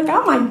old. So I'm like,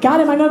 oh my God,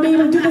 am I going to be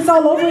able to do this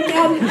all over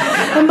again?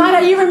 And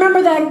Maya, you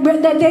remember that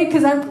day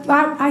because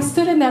I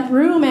stood in that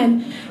room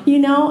and, you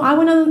know, I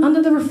went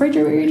under the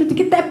refrigerator to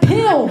get that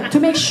pill to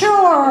make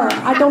sure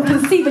I don't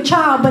conceive a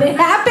child, but it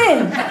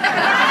happened.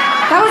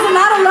 That was a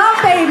lot of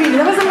love, baby.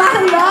 That was a lot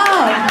of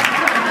love.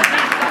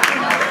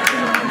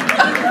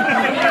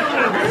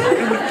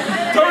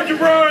 Told you,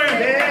 Brian.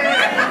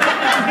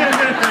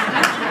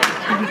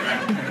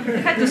 I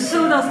had to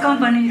sue those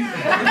companies.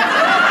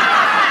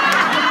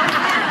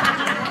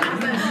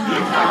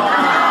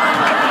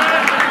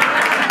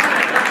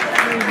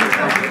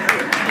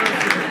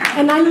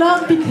 And I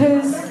love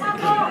because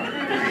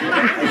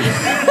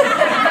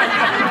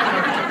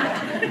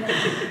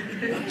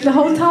the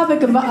whole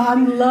topic of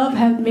love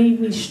have made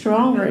me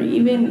stronger,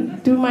 even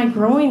through my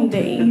growing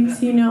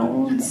days, you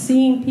know,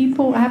 seeing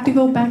people. I have to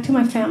go back to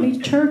my family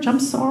church. I'm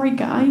sorry,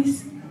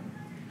 guys.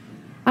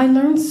 I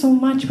learned so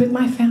much with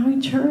my family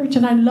church,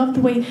 and I love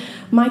the way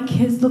my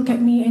kids look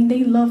at me and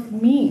they love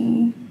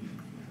me,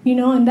 you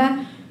know, and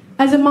that,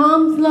 as a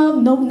mom's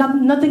love,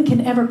 nothing can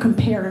ever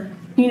compare,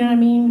 you know what I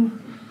mean?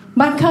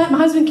 My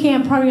husband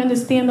can't probably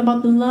understand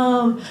about the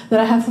love that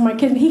I have for my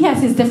kids. He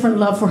has his different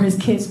love for his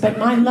kids, but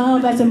my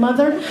love as a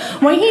mother,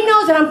 when he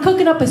knows that I'm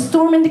cooking up a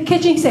storm in the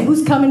kitchen, he says,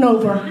 who's coming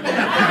over?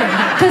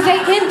 Because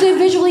they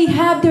individually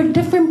have their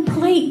different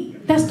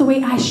plate. That's the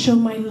way I show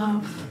my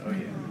love.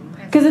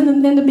 Because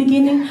in the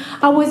beginning,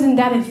 I wasn't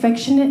that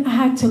affectionate. I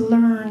had to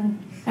learn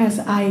as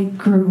I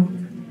grew.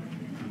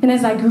 And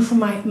as I grew from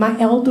my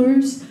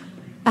elders,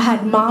 I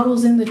had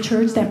models in the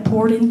church that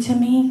poured into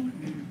me.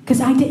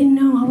 Because I didn't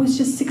know. I was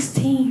just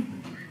 16.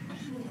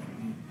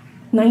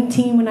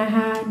 19 when I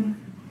had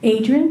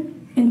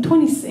Adrian. And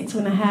 26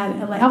 when I had,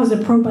 I was a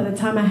pro by the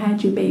time I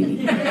had you,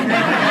 baby.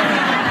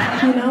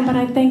 But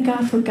I thank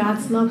God for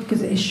God's love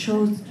because it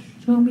showed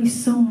me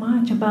so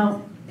much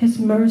about His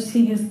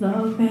mercy, His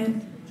love,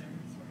 and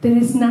that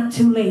it's not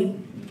too late.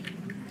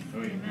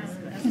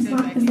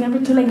 It's never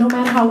too late, no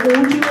matter how old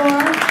you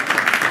are.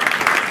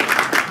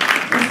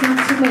 It's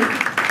not too late.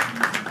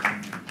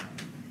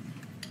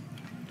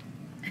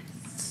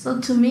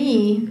 So to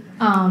me,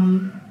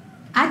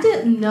 I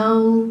didn't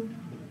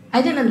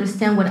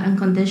understand what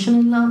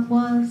unconditional love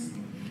was.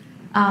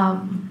 I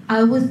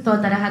always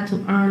thought that I had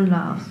to earn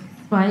love,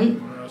 right?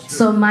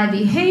 So my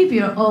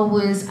behavior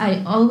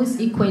I always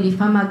equate,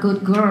 if I'm a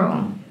good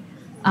girl,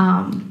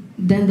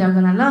 then they're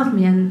gonna love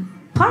me. And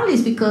partly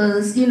it's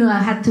because,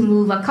 I had to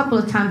move a couple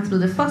of times through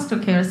the foster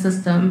care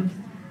system.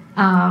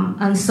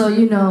 And so,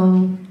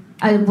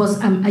 I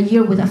was a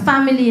year with a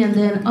family, and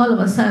then all of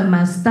a sudden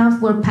my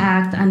stuff were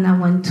packed and I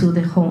went to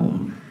the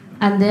home.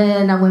 And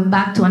then I went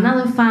back to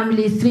another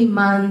family, 3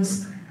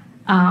 months,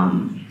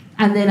 and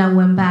then I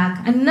went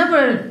back. And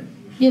never,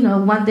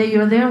 one day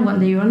you're there, one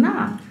day you're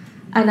not.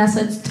 And as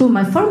I through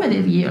my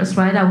formative years,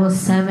 right, I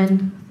was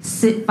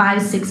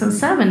 5, 6, and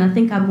 7. I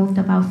think I moved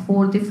about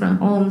 4 different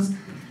homes.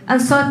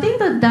 And so I think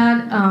that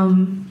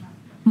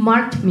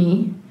marked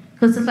me,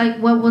 because it's like,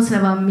 what was it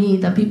about me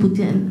that people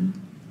didn't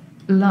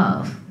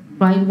love,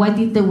 right? Why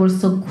did they were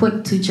so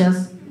quick to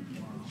just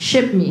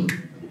ship me,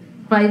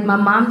 right? My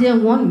mom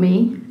didn't want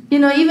me,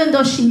 even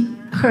though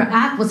her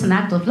act was an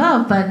act of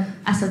love, but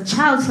as a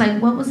child, it's like,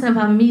 what was it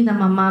about me that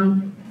my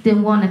mom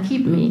didn't want to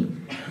keep me?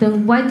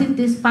 Then why did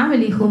this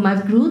family whom I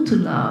grew to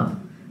love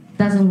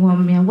doesn't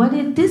want me? And why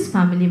did this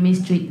family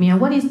mistreat me?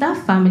 And what is that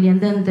family? And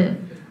then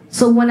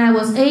so when I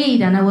was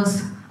 8 and I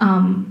was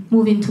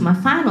moving to my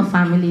final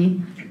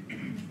family,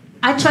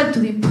 I tried to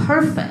be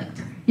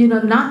perfect,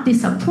 not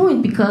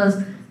disappoint,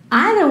 because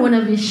I don't want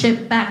to be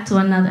shipped back to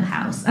another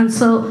house. And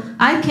so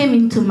I came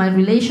into my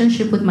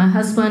relationship with my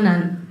husband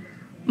and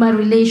my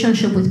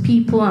relationship with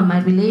people and my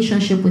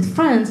relationship with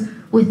friends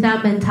with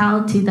that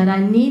mentality that I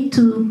need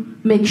to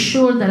make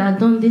sure that I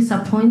don't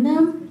disappoint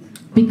them,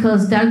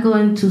 because they're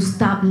going to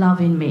stop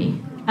loving me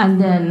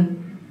and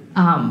then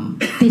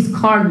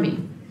discard me,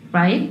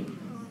 right?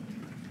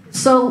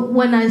 So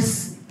when I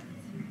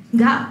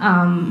got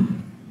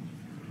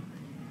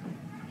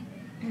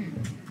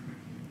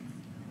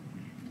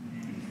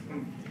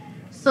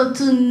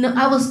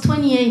I was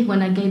 28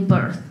 when I gave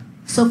birth.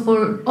 So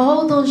for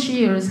all those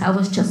years, I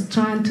was just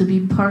trying to be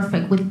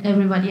perfect with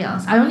everybody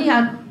else. I only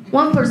had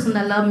one person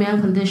that loved me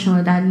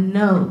unconditionally that I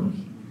know,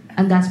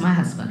 and that's my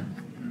husband,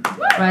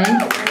 right?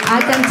 I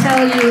can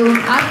tell you,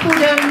 I put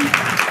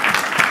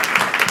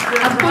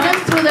him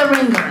through the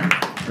ringer,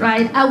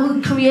 right? I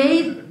would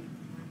create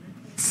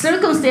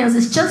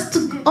circumstances just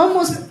to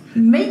almost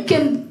make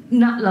him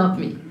not love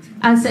me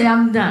and say,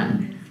 I'm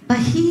done. But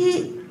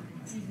he,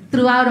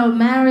 throughout our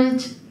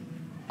marriage,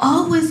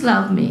 always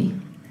loved me,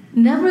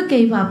 never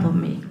gave up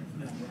on me.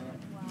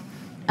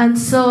 And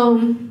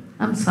so,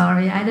 I'm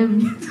sorry, I didn't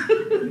mean to.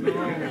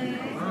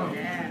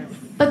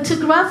 But to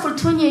grow up for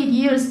 28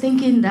 years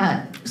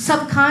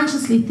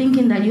subconsciously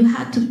thinking that you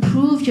had to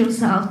prove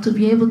yourself to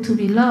be able to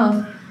be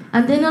loved,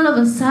 and then all of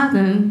a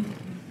sudden,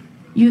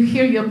 you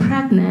hear you're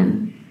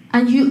pregnant,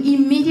 and you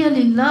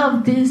immediately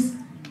love this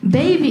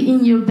baby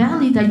in your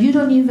belly that you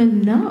don't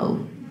even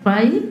know,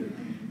 right?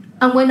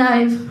 And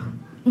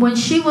when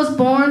she was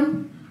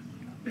born,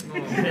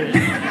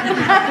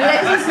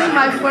 Alexis is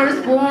my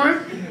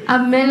firstborn,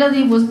 and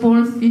Melody was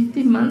born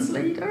 50 months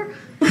later.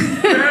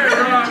 Good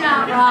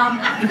job, Rob.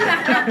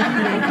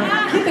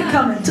 Keep it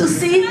coming. To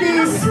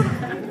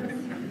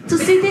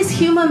see these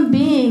human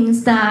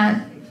beings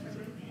that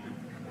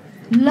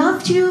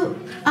loved you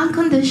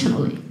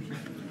unconditionally.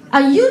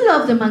 And you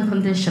love them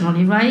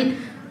unconditionally, right?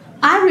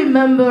 I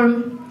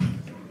remember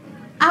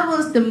I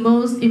was the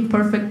most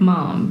imperfect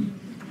mom.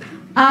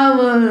 I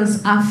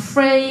was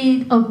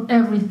afraid of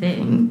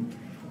everything.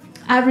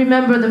 I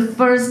remember the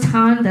first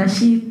time that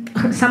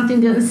something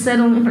didn't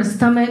settle in her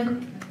stomach.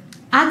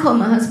 I called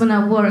my husband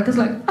at work. It's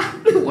like,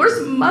 I'm the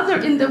worst mother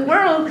in the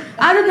world.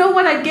 I don't know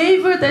what I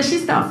gave her that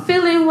she's not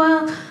feeling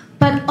well.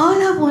 But all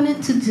I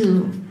wanted to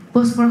do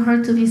was for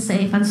her to be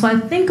safe. And so I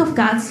think of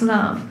God's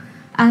love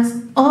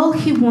as all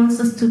He wants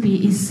us to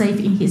be is safe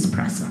in His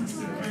presence.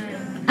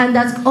 And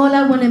that's all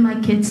I wanted my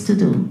kids to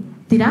do.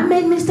 Did I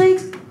make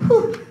mistakes?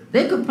 Whew,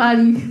 they could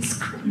probably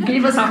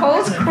give us a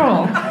whole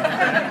scroll.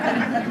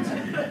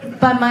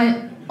 But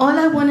all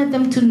I wanted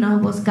them to know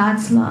was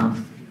God's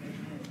love.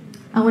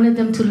 I wanted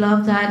them to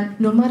love that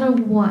no matter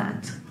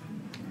what,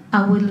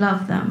 I would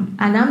love them.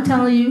 And I'm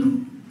telling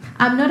you,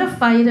 I'm not a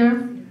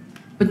fighter,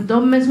 but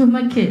don't mess with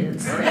my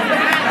kids. Right? Don't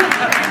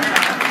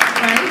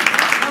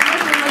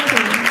mess with my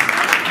kids.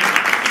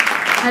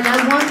 And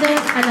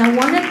I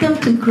wanted them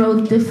to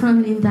grow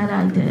differently than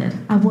I did.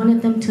 I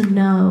wanted them to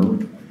know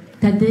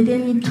that they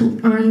didn't need to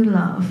earn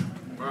love,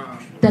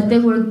 that they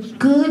were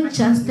good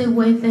just the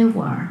way they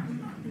were.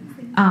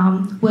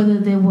 Whether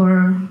they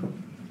were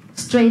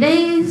straight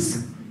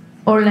A's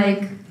or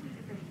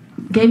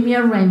gave me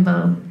a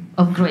rainbow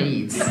of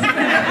grades.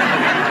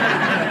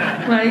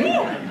 Right?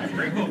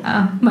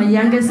 My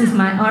youngest is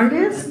my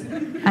artist.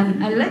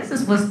 And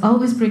Alexis was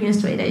always bringing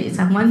straight A's.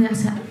 And one day I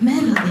said,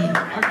 Melody.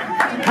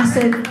 I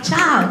said,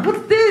 child,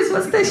 what's this?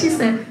 What's this? She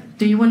said,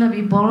 do you want to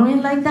be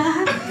boring like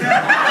that?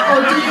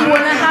 Or do you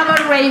want to have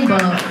a rainbow?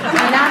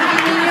 And I'm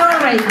giving you a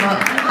rainbow.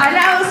 And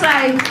I was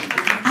like,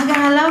 I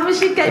gotta love her,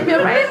 she gave me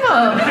a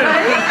rainbow,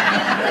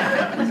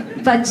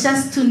 right? But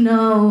just to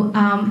know,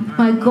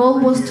 my goal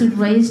was to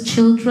raise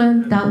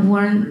children that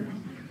weren't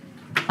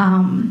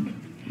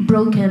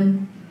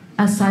broken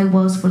as I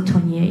was for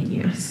 28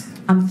 years.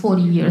 I'm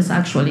 40 years,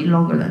 actually,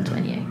 longer than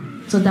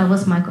 28. So that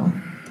was my goal.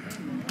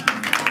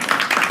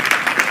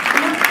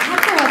 I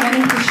feel like I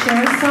need to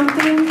share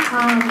something.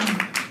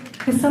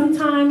 Because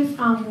sometimes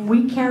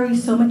we carry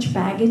so much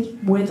baggage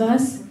with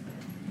us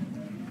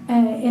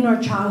in our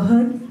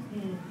childhood,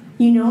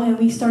 you know, and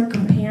we start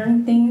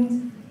comparing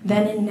things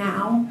then and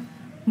now.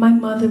 My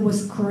mother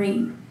was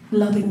great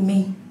loving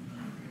me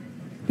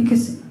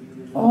because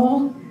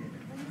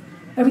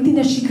everything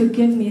that she could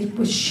give me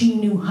was she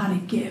knew how to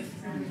give.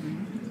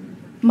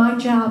 My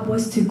job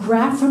was to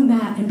grab from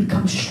that and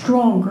become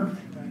stronger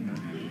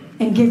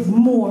and give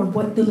more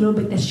what the little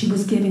bit that she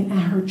was giving at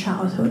her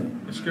childhood.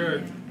 That's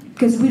good.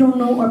 Because we don't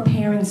know our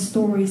parents'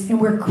 stories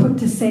and we're quick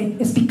to say,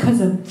 it's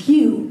because of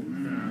you.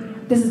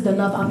 This is the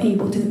love I'm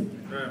able to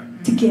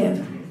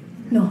give.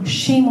 No,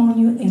 shame on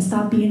you and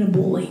stop being a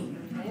bully.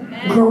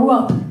 Grow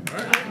up.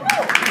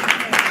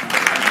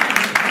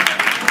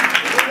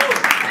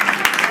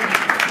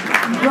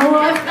 Grow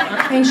up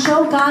and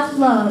show God's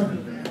love.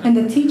 And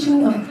the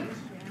teaching of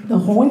the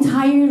whole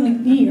entire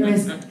year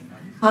is,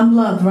 I'm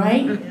loved,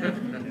 right?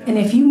 And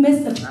if you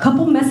missed a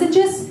couple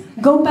messages,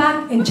 go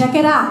back and check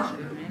it out.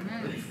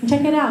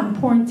 Check it out and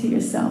pour into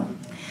yourself.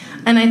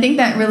 And I think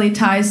that really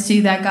ties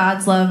to that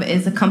God's love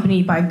is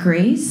accompanied by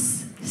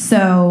grace.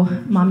 So,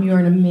 Mom, you're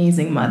an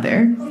amazing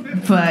mother.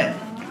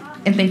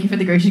 And thank you for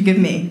the grace you give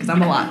me, because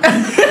I'm a lot.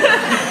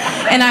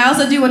 And I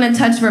also do want to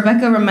touch,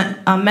 Rebecca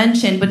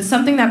mentioned, but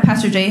something that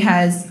Pastor Jay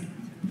has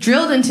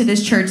drilled into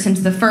this church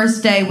since the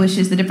first day, which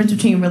is the difference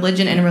between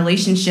religion and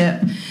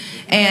relationship.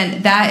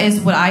 And that is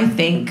what I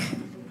think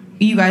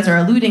you guys are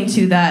alluding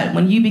to, that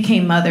when you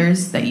became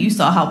mothers, that you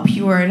saw how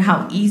pure and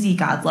how easy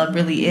God's love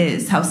really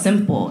is, how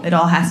simple it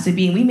all has to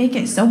be. And we make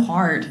it so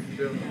hard.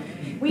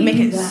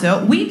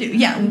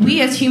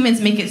 We as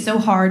humans make it so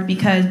hard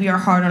because we are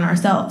hard on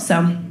ourselves.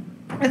 So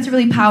it's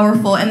really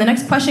powerful. And the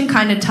next question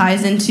kind of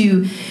ties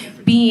into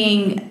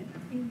being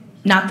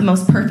not the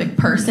most perfect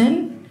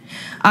person.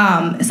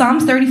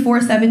 Psalms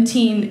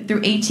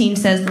 34:17-18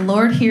 says, The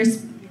Lord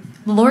hears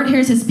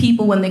his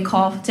people when they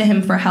call to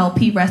him for help.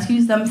 He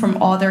rescues them from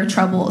all their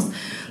troubles.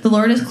 The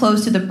Lord is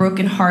close to the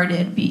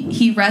brokenhearted.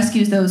 He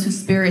rescues those whose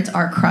spirits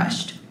are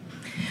crushed.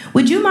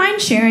 Would you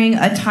mind sharing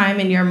a time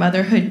in your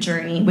motherhood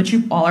journey, which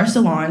you all are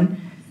still on,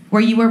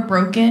 where you were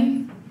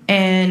broken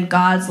and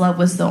God's love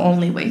was the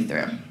only way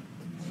through?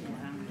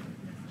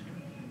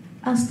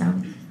 I'll start.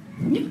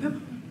 Yeah.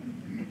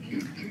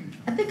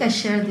 I think I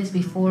shared this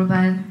before,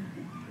 but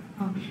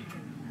I'll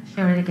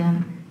share it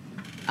again.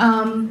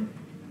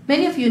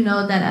 Many of you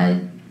know that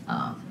I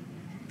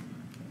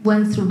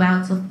went through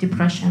bouts of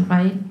depression,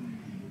 right?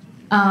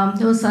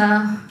 There was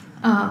a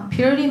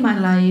period in my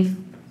life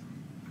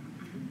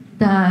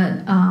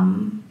that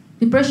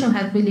depression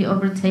had really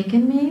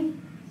overtaken me,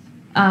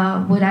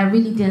 where I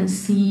really didn't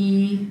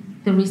see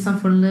the reason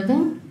for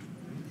living.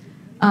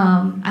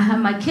 I had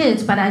my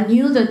kids, but I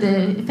knew that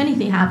if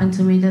anything happened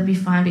to me, that'd be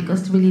fine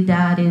because really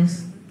Dad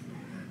he's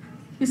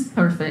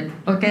perfect,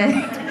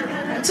 okay?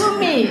 To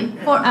me,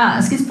 for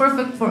us, he's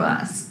perfect for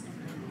us.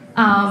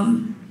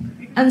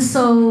 And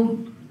so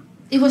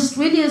it was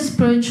really a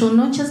spiritual,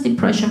 not just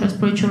depression, but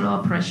spiritual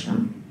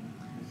oppression.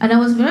 And I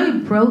was very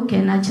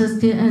broken. I just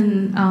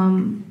didn't,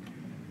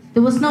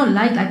 there was no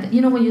light. Like,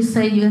 you know when you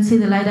say you can see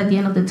the light at the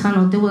end of the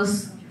tunnel, there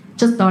was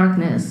just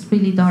darkness,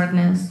 really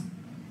darkness.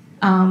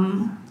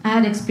 I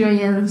had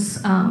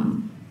experienced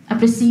a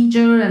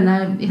procedure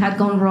and it had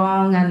gone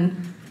wrong, and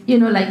you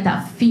know, like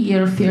that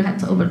fear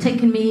had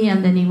overtaken me,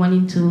 and then it went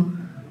into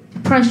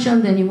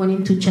depression, then it went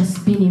into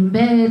just being in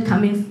bed,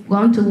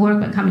 going to work,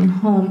 but coming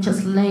home,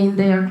 just laying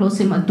there,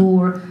 closing my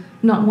door,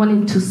 not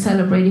wanting to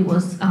celebrate. It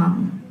was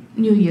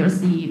New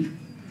Year's Eve,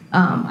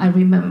 I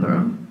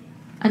remember.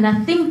 And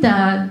I think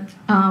that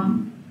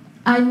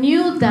I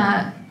knew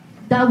that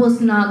that was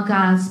not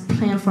God's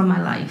plan for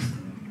my life.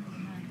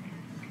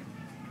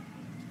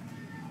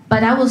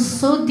 But I was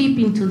so deep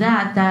into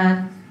that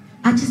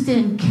I just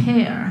didn't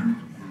care.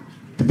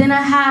 But then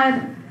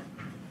I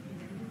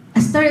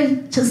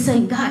started just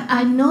saying, God,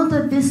 I know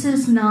that this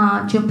is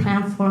not your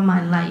plan for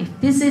my life.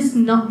 This is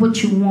not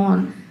what you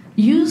want.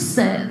 You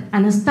said,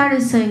 and I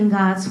started saying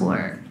God's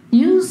word.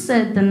 You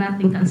said that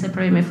nothing can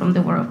separate me from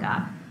the word of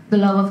God, the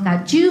love of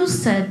God. You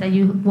said that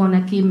you want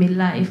to give me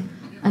life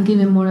and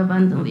give it more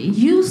abundantly.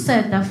 You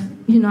said that,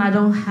 I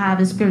don't have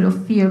a spirit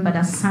of fear, but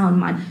a sound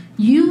mind.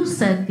 You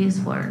said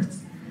these words.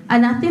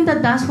 And I think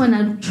that that's when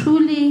I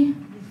truly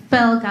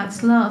felt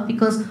God's love,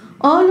 because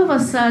all of a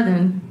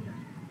sudden,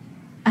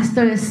 I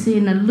started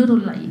seeing a little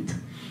light,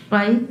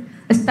 right?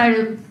 I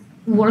started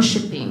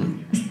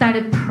worshiping, I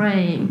started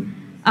praying,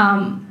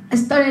 I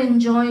started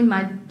enjoying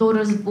my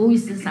daughter's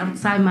voices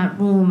outside my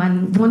room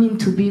and wanting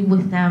to be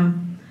with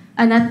them.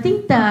 And I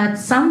think that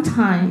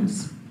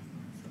sometimes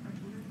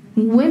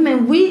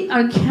women, we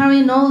are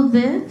carrying all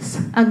this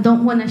and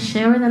don't want to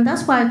share it. And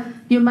that's why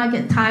you might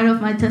get tired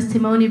of my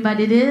testimony, but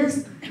it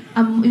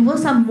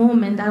was a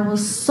moment that I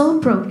was so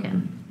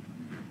broken.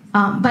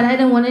 But I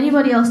didn't want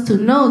anybody else to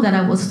know that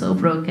I was so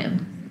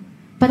broken.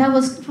 But I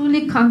was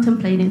truly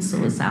contemplating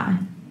suicide.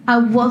 I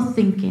was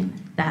thinking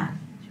that.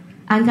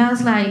 And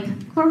God's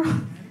like, girl,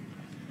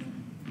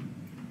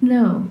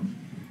 no,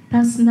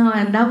 that's not.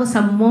 And that was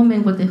a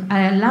moment where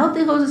I allowed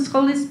the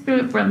Holy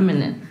Spirit for a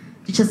minute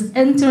to just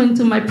enter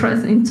into my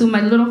presence, into my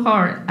little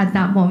heart at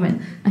that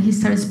moment. And he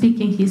started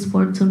speaking his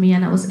word to me,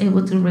 and I was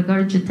able to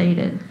regurgitate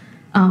it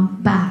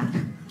back.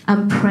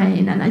 I'm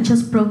praying, and I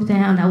just broke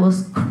down. I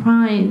was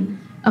crying.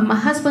 My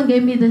husband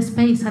gave me the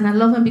space, and I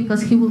love him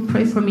because he will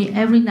pray for me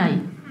every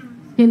night.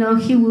 You know,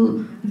 he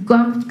will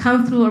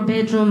come through our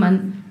bedroom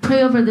and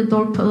pray over the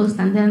doorpost,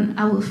 and then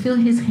I will feel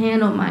his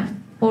hand on my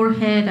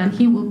forehead, and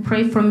he will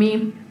pray for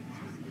me.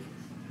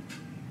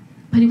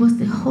 But it was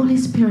the Holy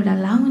Spirit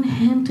allowing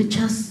him to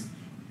just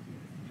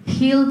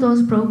heal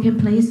those broken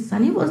places.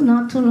 And it was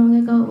not too long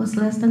ago. It was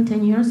less than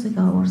 10 years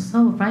ago or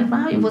so, right?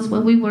 Wow, it was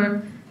when we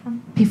were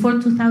before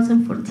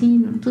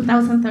 2014,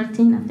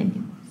 2013, I think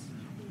it was.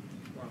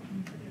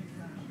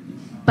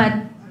 But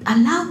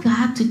allow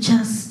God to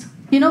just,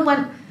 you know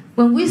what?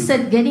 When we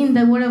said get in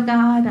the Word of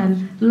God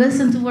and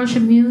listen to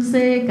worship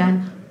music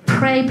and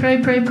pray,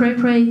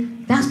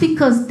 that's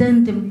because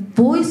then the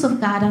voice of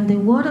God and the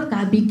Word of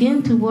God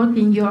begin to work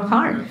in your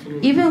heart,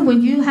 even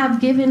when you have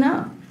given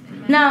up.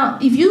 Now,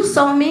 if you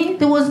saw me,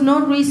 there was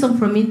no reason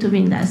for me to be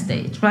in that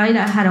stage, right?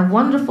 I had a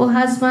wonderful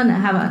husband. I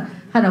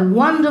had a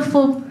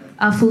wonderful,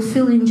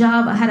 fulfilling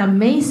job. I had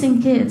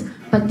amazing kids.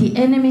 But the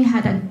enemy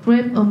had a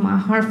grip on my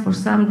heart for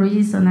some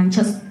reason. And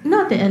just,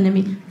 not the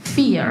enemy,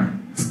 fear.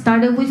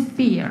 Started with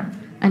fear,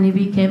 and it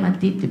became a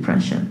deep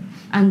depression.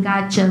 And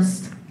God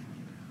just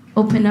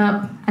opened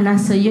up, and I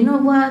said, you know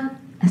what?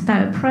 I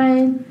started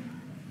praying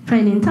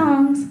in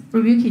tongues,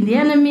 rebuking the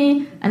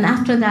enemy, and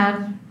after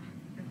that,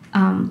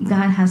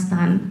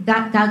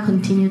 God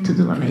continued to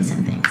do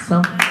amazing things.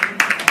 So.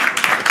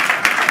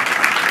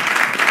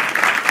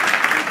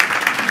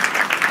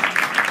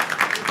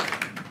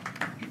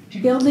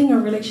 Building a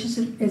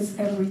relationship is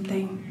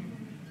everything.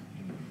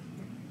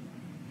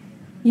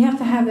 You have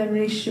to have that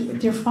relationship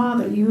with your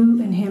Father,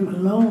 you and Him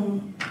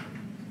alone.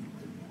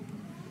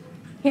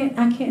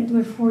 I can't do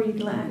it for you,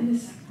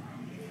 Gladys.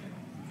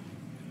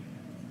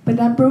 But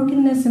that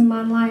brokenness in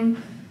my life,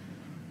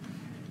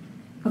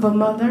 of a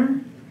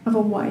mother, of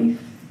a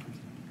wife,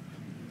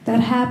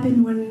 that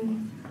happened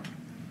when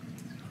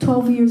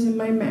 12 years in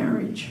my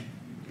marriage.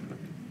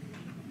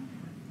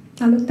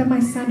 I looked at my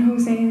son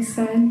Jose and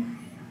said,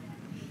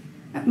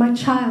 at my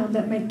child,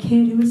 at my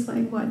kid who was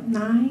like, what,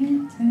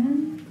 9,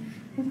 10?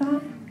 I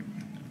thought,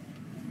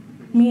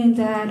 me and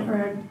Dad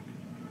are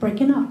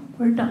breaking up.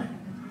 We're done.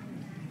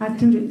 I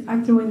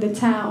threw in the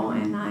towel,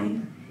 and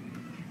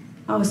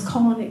I was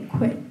calling it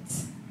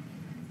quits.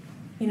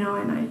 You know,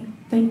 and I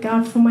thank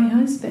God for my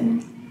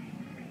husband.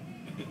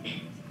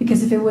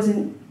 Because if it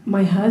wasn't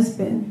my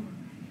husband,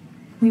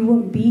 we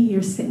wouldn't be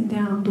here sitting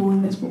down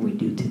doing this, what we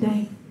do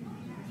today.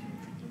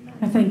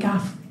 I thank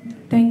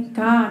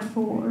God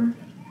for,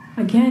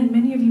 again,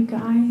 many of you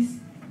guys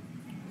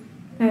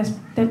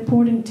that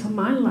poured into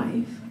my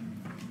life,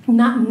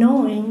 not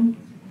knowing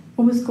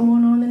what was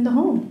going on in the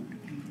home.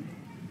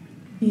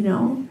 You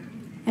know?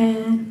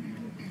 And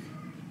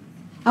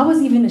I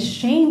was even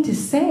ashamed to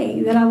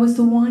say that I was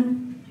the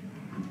one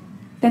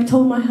that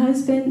told my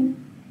husband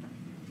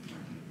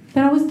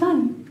that I was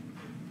done.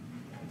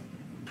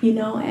 You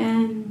know,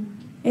 and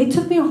it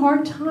took me a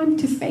hard time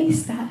to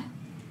face that.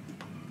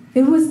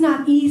 It was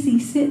not easy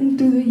sitting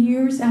through the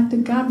years after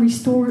God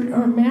restored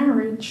our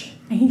marriage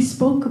and He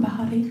spoke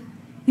about it.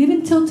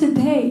 Even till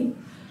today,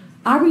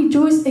 I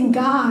rejoice in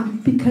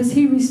God because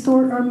He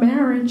restored our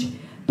marriage,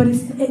 but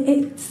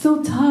it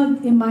still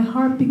tugged in my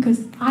heart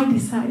because I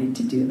decided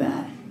to do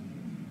that.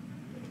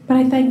 But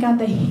I thank God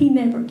that He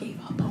never gave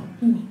up on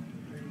me.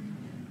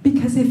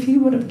 Because if He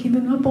would have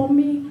given up on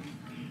me,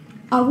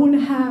 I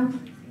wouldn't have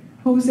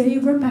Jose or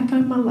Rebecca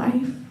in my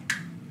life.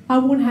 I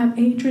wouldn't have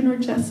Adrian or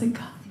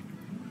Jessica.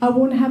 I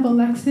wouldn't have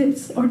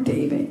Alexis or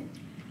David.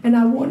 And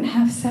I wouldn't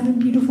have 7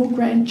 beautiful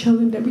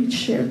grandchildren that we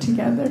share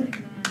together.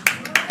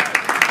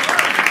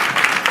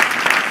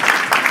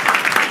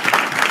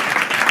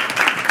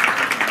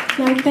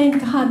 And I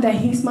thank God that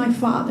He's my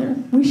Father.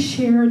 We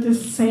share the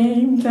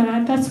same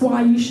dad. That's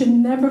why you should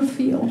never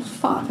feel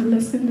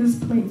fatherless in this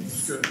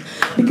place.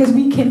 Because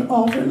we can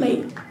all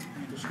relate.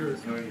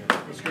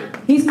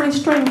 He's my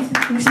strength.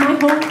 He's my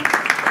hope.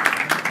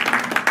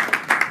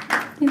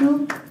 You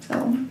know,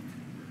 so.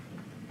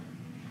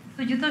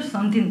 So you touched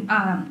something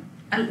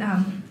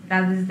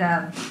that is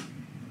that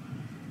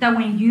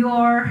when you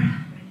are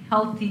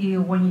healthy,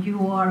 when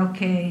you are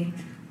okay,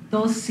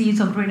 those seeds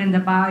of reading the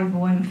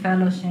Bible and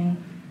fellowship,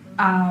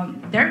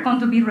 they're going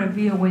to be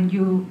revealed when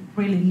you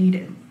really need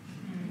it.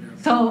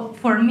 So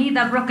for me,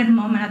 that broken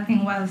moment, I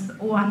think, was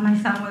when my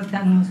son was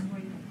diagnosed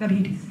with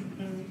diabetes.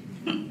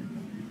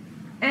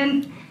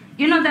 And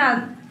you know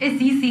that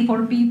it's easy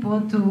for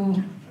people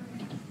to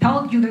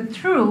tell you the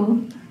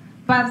truth,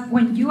 but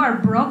when you are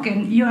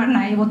broken, you are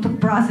not able to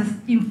process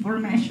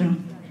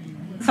information.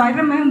 So I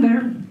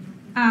remember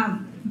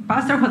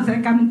Pastor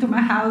Jose coming to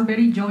my house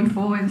very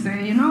joyful and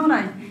say, you know,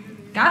 like,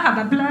 God had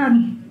a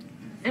plan.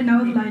 And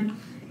I was like,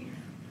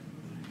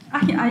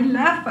 I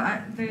left.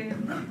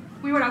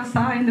 We were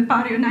outside in the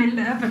patio, and I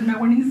left, and I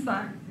went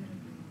inside.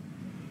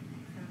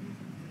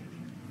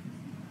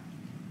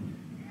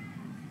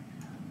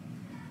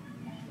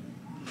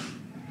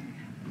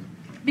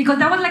 Because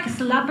that was like a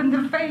slap in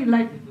the face.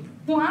 Like,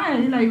 why?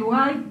 Like,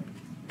 why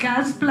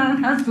God's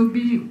plan has to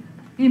be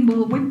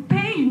involved with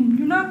pain,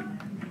 you know?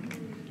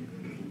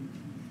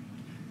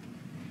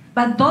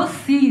 But those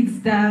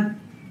seeds that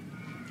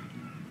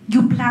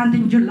you plant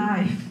in your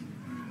life,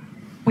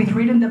 with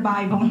reading the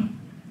Bible,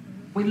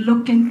 with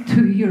looking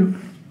to your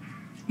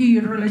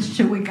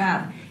relationship with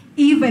God,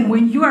 even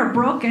when you are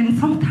broken,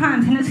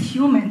 sometimes, and as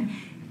human,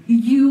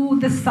 you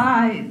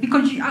decide,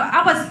 because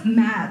I was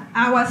mad,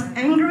 I was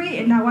angry,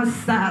 and I was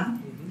sad.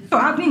 So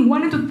I've been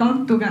wanting to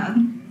talk to God.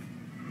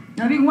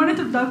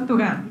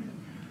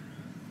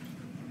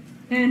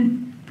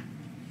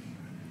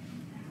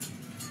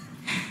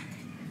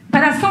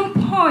 But at some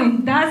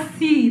point, that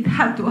seed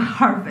had to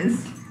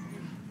harvest.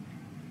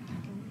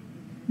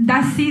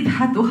 That seed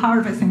had to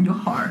harvest in your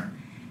heart.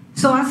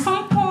 So at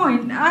some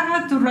point, I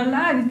had to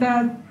realize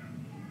that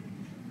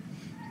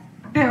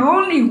the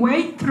only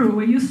way through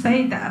when you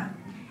say that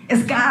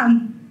is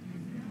God.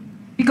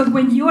 Because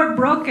when you are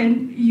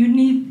broken, you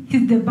need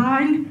His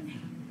divine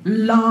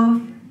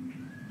love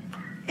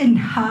and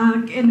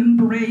hug and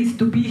embrace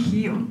to be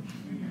healed.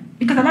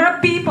 Because a lot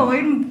of people,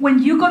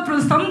 when you go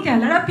through something, a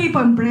lot of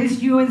people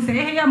embrace you and say,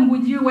 hey, I'm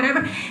with you,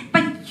 whatever.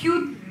 But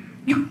you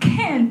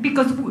can't,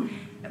 because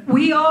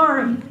we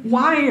are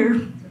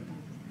wired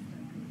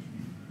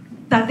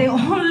that the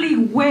only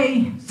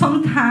way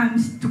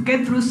sometimes to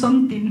get through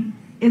something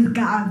is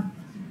God.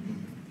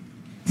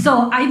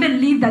 So I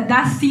believe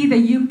that seed that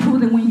you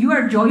put, and when you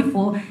are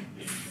joyful,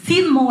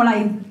 seed more,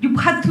 like you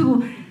have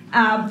to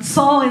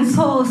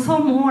sow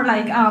more,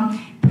 like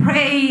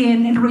pray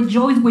and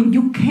rejoice when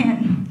you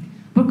can.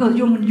 Because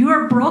when you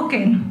are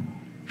broken,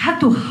 had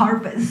to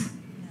harvest.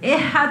 It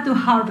had to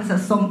harvest at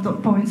some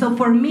point. So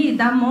for me,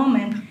 that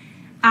moment,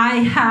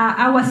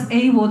 I was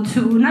able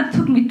to, not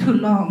took me too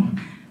long,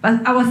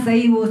 but I was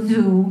able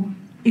to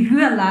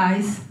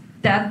realize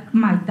that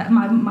my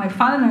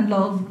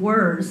father-in-law's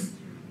words,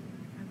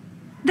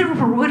 they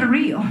were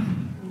real.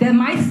 That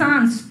my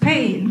son's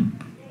pain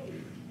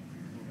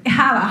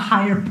had a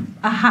higher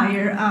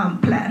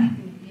plan.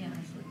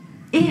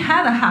 It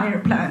had a higher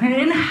plan, and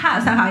it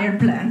has a higher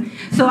plan.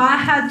 So I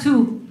had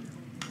to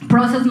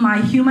process my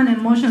human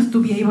emotions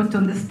to be able to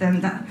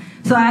understand that.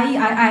 So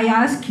I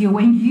ask you,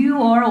 when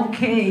you are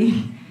okay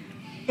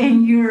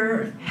in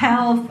your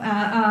health,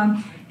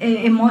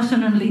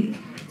 emotionally,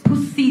 put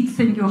seeds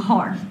in your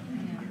heart.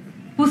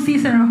 Put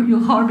seeds in your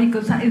heart,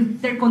 because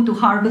they're going to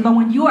harvest. But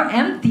when you are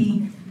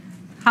empty,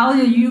 how are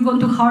you going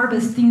to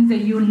harvest things that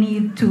you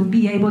need to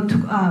be able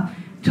to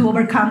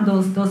overcome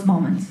those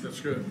moments? That's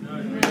good.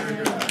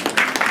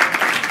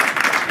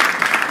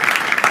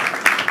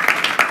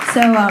 So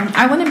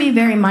I want to be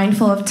very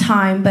mindful of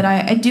time, but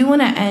I do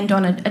want to end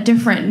on a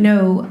different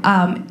note.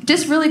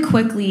 Just really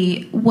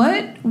quickly,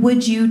 what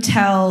would you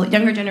tell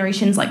younger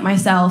generations like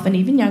myself and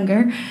even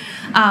younger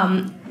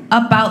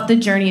about the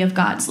journey of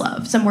God's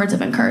love? Some words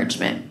of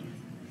encouragement.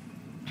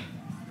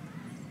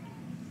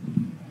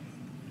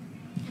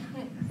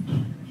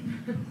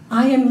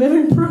 I am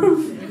living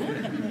proof.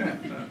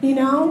 You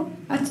know,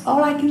 that's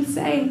all I can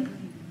say.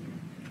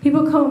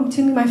 People come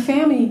to me, my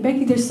family,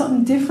 Becky, there's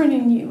something different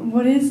in you.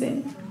 What is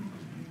it?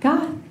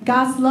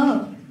 God's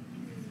love.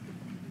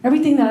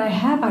 Everything that I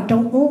have, I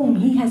don't own.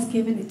 He has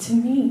given it to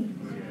me.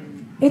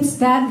 It's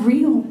that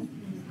real.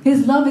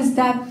 His love is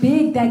that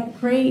big, that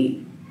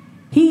great.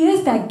 He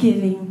is that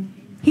giving.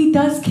 He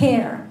does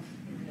care.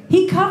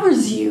 He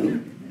covers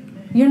you.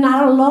 You're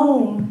not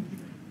alone.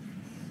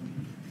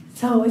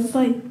 So it's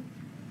like,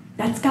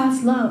 that's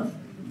God's love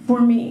for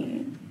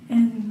me.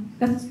 And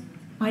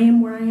I am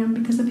where I am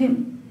because of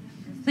Him.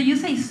 So you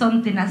say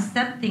something,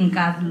 accepting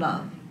God's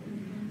love.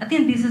 I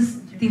think this is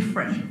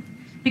different.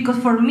 Because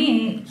for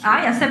me,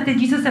 I accepted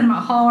Jesus in my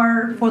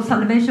heart for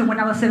salvation when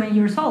I was 7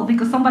 years old.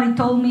 Because somebody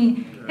told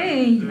me,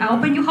 hey, I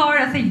open your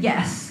heart. I said,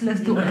 yes,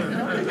 let's do it.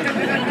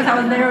 Because I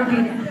was very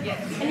obedient.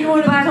 And you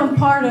want to become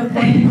part of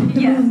what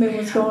the movement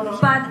was going on.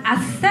 But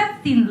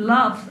accepting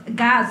love,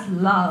 God's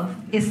love,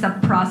 is a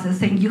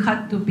process, and you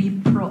have to be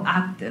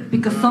proactive.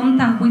 Because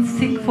sometimes we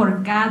seek for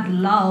God's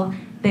love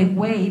the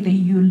way that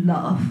you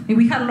love. And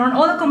we have learned,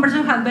 all the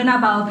conversations have been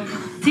about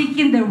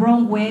seeking the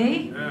wrong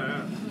way,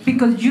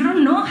 because you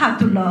don't know how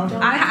to love.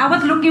 I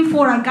was looking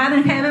for a God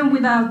in heaven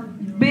with a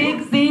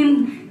big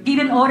thing,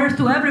 giving orders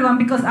to everyone,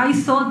 because I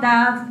saw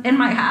that in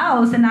my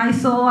house, and I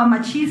saw a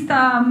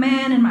machista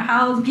man in my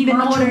house giving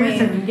orders.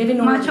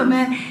 Macho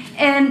man.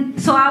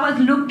 And so I was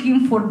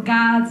looking for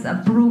God's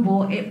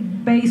approval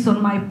based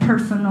on my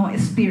personal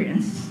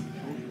experience.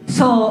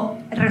 So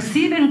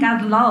receiving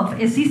God's love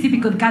is easy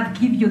because God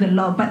gives you the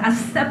love, but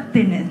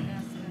accepting it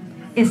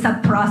is a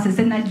process,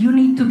 and that you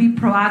need to be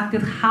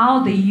proactive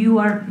how that you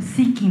are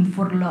seeking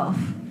for love.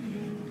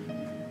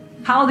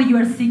 How that you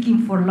are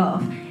seeking for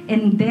love.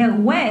 And the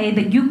way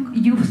that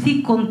you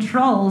see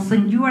controls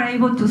and you are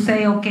able to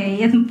say, okay,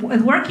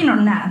 it's working or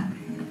not,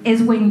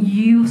 is when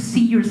you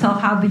see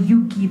yourself how that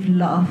you give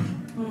love.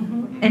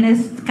 And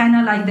it's kind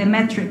of like the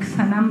metrics,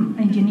 and I'm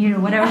an engineer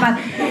or whatever, but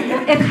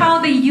it's how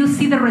that you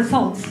see the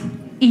results.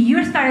 If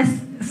you start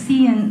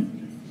seeing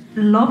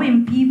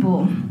loving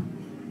people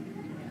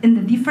in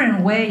a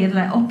different way, it's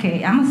like,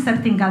 okay, I'm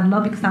accepting God's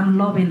love because I'm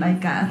loving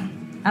like God.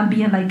 I'm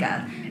being like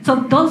God. So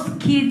those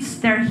kids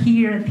that are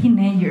here,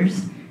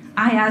 teenagers,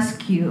 I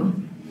ask you,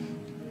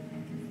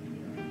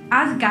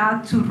 ask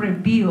God to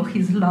reveal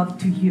His love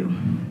to you.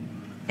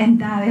 And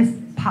that is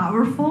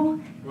powerful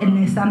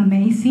and it's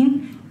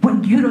amazing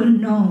when you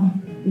don't know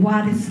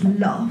what is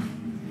love.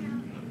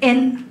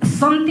 And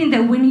something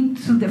that we need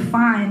to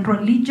define,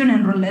 religion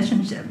and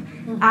relationship.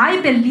 I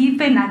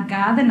believe in a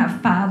God and a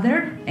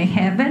Father in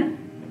heaven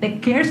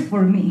that cares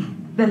for me,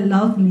 that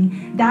loves me,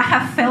 that I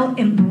have felt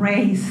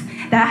embraced,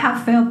 that I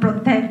have felt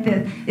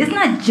protected. It's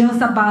not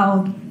just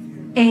about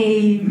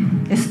a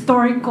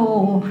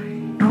historical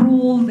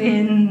rule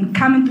in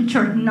coming to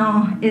church.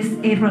 No, it's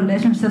a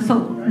relationship. So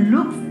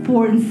look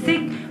for and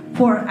seek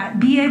for,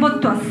 be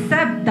able to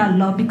accept that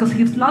love, because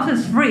His love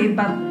is free,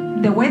 but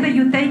the way that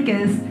you take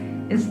it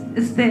is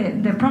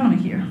the problem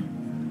here.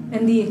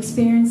 And the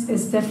experience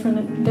is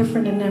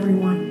different in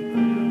everyone.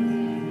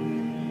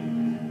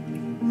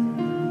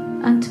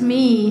 And to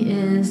me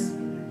is,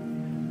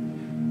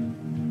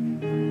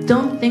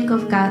 don't think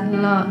of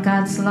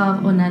God's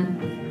love on an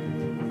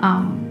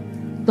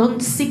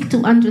don't seek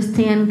to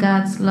understand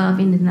God's love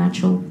in the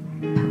natural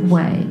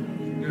way,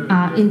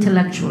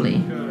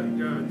 intellectually,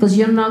 because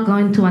you're not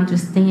going to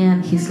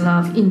understand His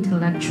love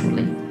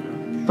intellectually,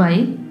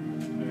 right?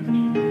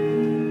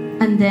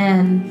 And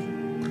then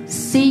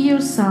see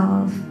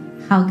yourself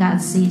how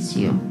God sees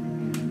you.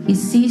 He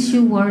sees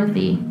you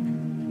worthy.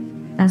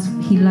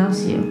 He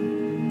loves you.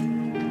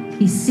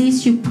 He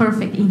sees you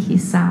perfect in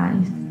His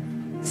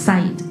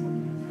sight.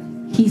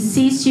 He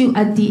sees you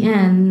at the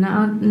end.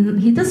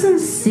 He doesn't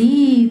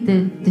see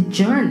the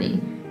journey.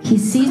 He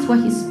sees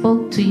what He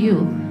spoke to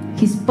you.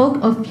 He spoke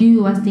of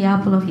you as the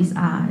apple of His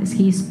eyes.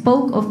 He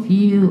spoke of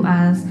you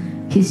as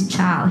His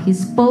child. He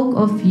spoke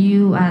of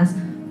you as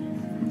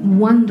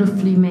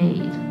wonderfully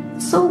made.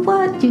 So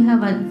what? You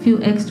have a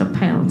few extra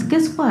pounds.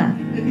 Guess what?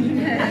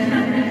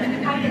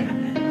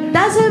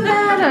 Doesn't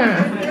matter.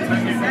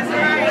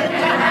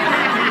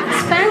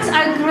 Spans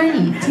are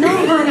great. No,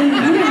 honey,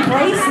 you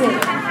embrace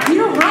it. You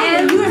don't run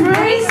it, you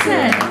embrace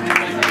it.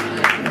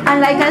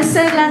 And like I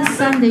said last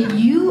Sunday,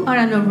 you are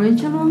an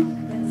original,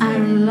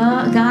 and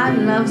God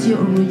loves you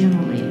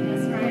originally.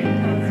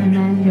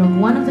 Amen. You're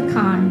one of a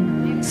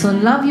kind. So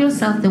love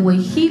yourself the way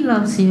He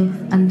loves you,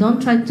 and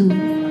don't try to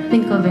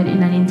think of it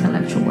in an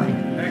intellectual way.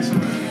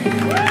 Excellent.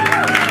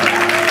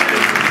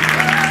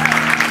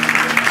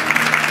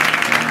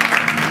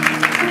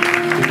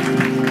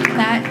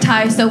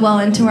 Ties so well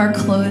into our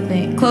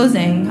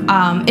closing.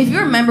 If you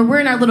remember, we're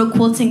in our little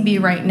quilting bee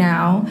right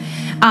now,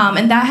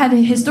 and that had a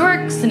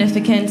historic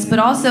significance, but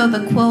also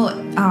the quilt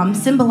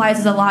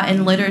symbolizes a lot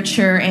in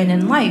literature and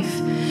in life.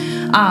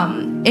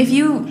 If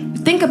you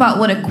think about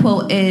what a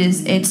quilt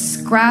is, it's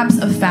scraps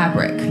of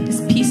fabric.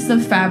 It's pieces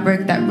of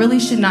fabric that really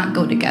should not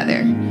go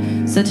together.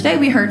 So today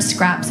we heard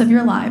scraps of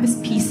your lives,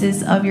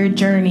 pieces of your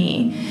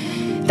journey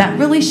that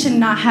really should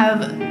not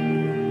have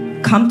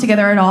come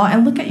together at all.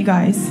 And look at you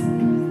guys.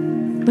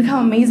 Look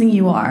how amazing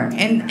you are.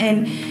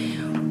 And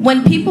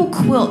when people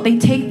quilt, they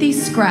take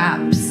these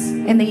scraps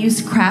and they use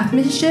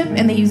craftsmanship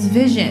and they use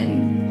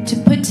vision to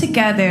put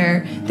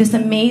together this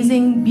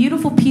amazing,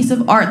 beautiful piece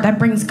of art that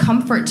brings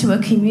comfort to a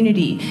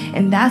community.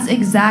 And that's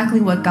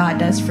exactly what God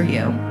does for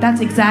you.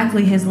 That's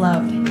exactly His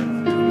love.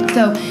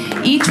 So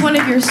each one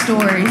of your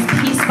stories,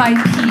 piece by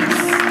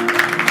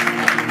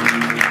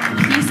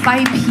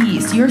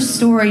piece, your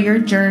story, your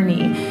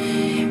journey,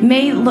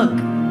 may look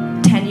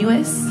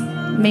tenuous,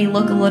 may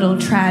look a little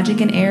tragic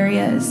in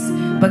areas,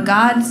 but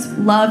God's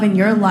love in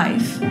your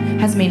life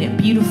has made it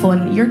beautiful,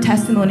 and your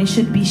testimony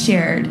should be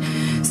shared.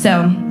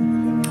 So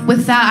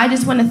with that, I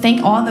just want to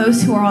thank all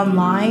those who are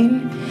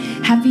online.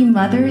 Happy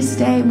Mother's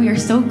Day. We are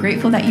so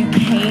grateful that you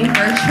came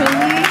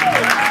virtually.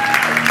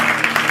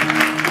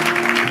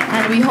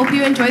 And we hope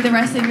you enjoy the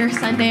rest of your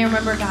Sunday.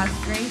 Remember God's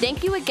grace.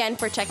 Thank you again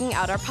for checking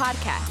out our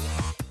podcast.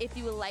 If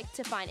you would like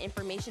to find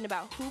information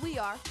about who we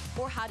are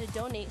or how to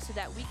donate so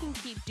that we can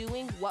keep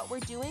doing what we're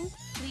doing,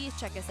 please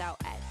check us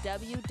out at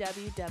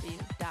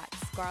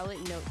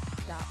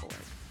www.scarletnotes.org.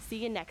 See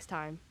you next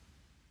time.